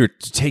not like you're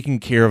taking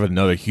care of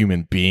another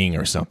human being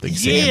or something,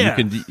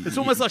 Sam. Yeah, it's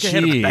almost like I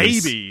had a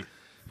baby.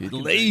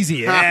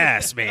 Lazy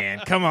ass, man.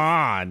 Come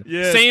on.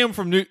 Yeah. Sam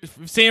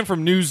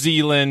from New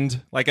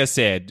Zealand, like I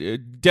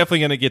said, definitely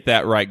going to get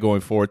that right going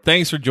forward.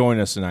 Thanks for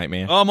joining us tonight,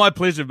 man. Oh, my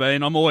pleasure,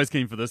 man. I'm always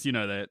keen for this. You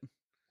know that.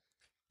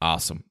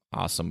 Awesome.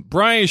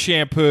 Brian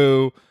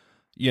Shampoo,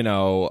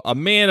 a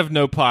man of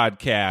no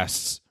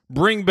podcasts.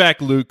 Bring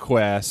back Loot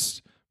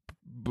Quest.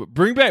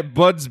 Bring back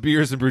Bud's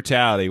Beers and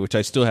Brutality, which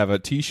I still have a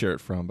T-shirt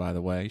from, by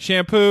the way.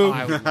 Shampoo,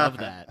 I would love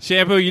that.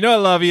 Shampoo, I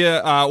love you.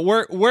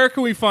 Where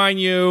can we find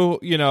you?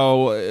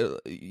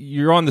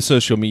 You're on the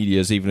social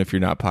medias, even if you're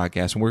not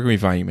podcasting. Where can we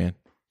find you, man?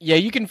 Yeah,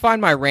 you can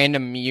find my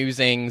random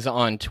musings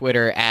on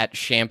Twitter at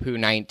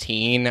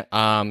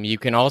Shampoo19. You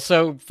can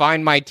also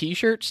find my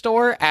T-shirt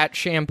store at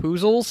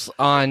Shampoozles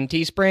on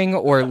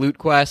Teespring or Loot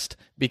Quest,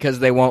 because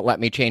they won't let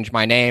me change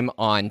my name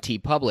on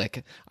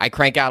TeePublic. I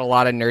crank out a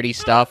lot of nerdy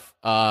stuff.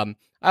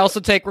 I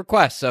also take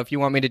requests, so if you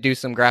want me to do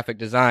some graphic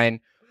design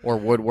or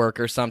woodwork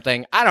or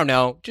something, I don't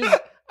know. Just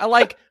I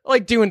like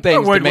doing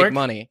things to make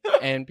money,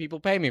 and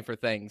people pay me for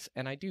things,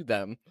 and I do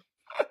them.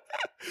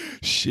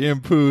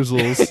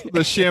 Shampoozles. The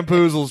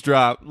Shampoozles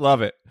drop.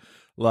 Love it.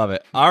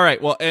 All right.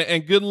 Well,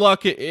 and good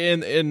luck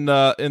in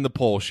the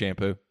poll,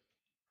 Shampoo.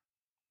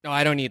 No,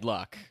 I don't need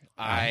luck.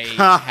 I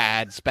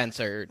had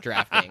Spencer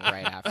drafting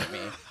right after me.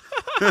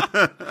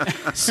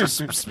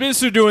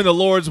 Spencer doing the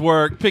Lord's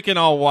work, picking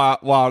all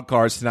wild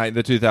cards tonight in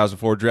the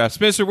 2004 draft.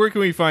 Spencer, where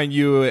can we find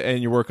you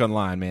and your work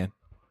online, man?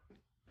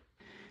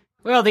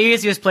 Well, the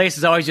easiest place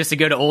is always just to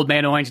go to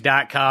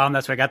oldmanorange.com.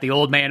 That's where I got the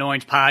Old Man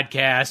Orange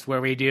podcast,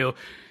 where we do,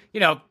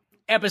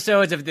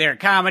 episodes of their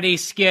comedy,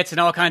 skits, and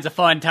all kinds of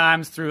fun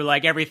times through,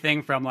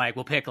 everything from,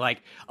 we'll pick,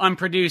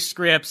 unproduced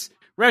scripts,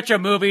 retro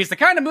movies, the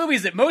kind of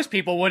movies that most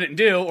people wouldn't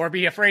do or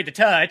be afraid to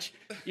touch,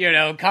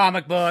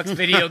 comic books,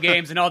 video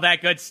games, and all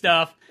that good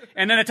stuff.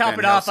 And then to top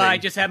it off, I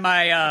just have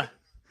my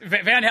we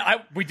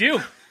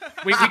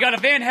got a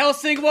Van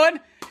Helsing one,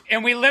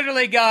 and we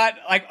literally got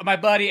my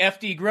buddy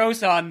FD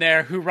Gross on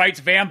there, who writes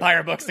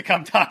vampire books, to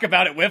come talk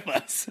about it with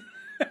us.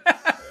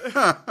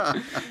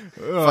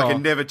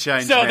 Fucking never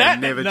change, so man.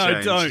 Never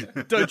change.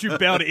 No, don't you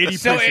bow to any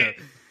pressure.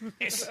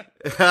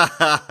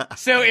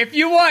 So if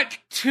you want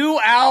 2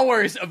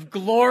 hours of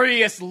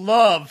glorious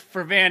love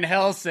for Van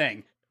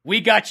Helsing,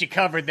 we got you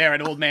covered there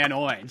at Old Man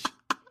Orange.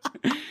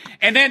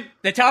 And then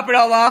to top it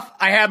all off,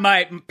 I have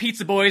my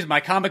Pizza Boys, my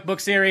comic book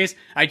series.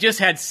 I just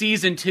had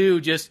season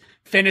 2 just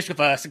finished with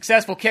a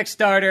successful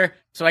Kickstarter,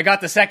 so I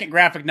got the second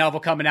graphic novel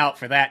coming out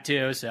for that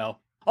too. So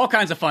all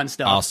kinds of fun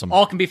stuff. Awesome.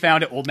 All can be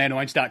found at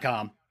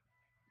oldmanorange.com.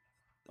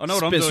 I know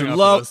what Spencer, I'm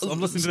doing after this.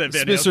 I'm listening to that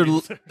Van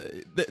Helsing.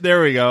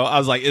 There we go. I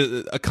was like,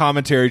 a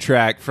commentary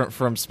track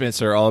from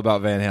Spencer all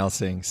about Van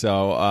Helsing.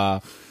 So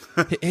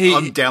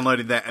I'm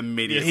downloading that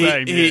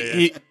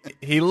immediately.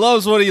 He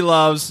loves what he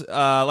loves.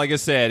 Like I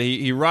said,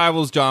 he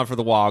rivals John for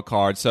the wild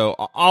card. So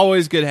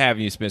always good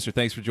having you, Spencer.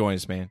 Thanks for joining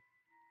us, man.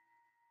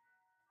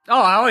 Oh,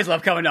 I always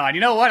love coming on.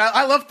 You know what?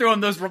 I love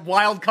throwing those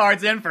wild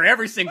cards in for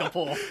every single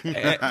poll.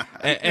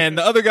 and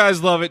the other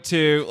guys love it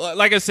too.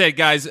 Like I said,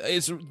 guys,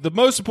 it's the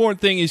most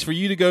important thing is for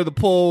you to go to the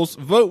polls,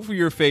 vote for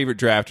your favorite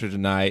drafter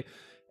tonight,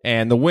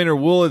 and the winner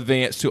will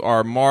advance to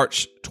our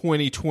March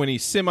 2020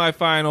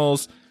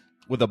 semifinals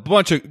with a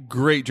bunch of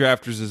great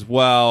drafters as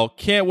well.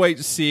 Can't wait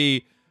to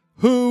see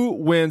who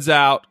wins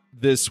out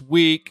this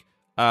week.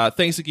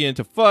 Thanks again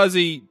to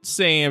Fuzzy,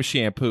 Sam,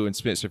 Shampoo, and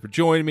Spencer for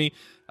joining me.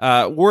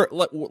 We're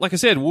like I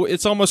said,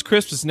 it's almost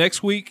Christmas.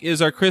 Next week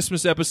is our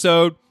Christmas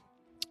episode.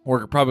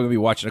 We're probably gonna be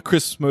watching a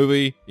Christmas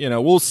movie.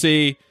 We'll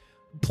see.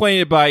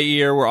 Playing it by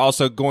ear. We're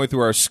also going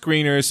through our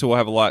screeners, so we'll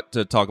have a lot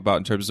to talk about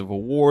in terms of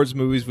awards,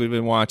 movies we've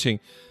been watching.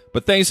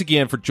 But thanks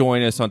again for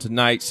joining us on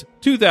tonight's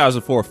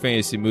 2004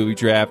 Fantasy Movie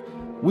Draft.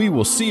 We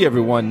will see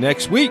everyone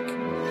next week.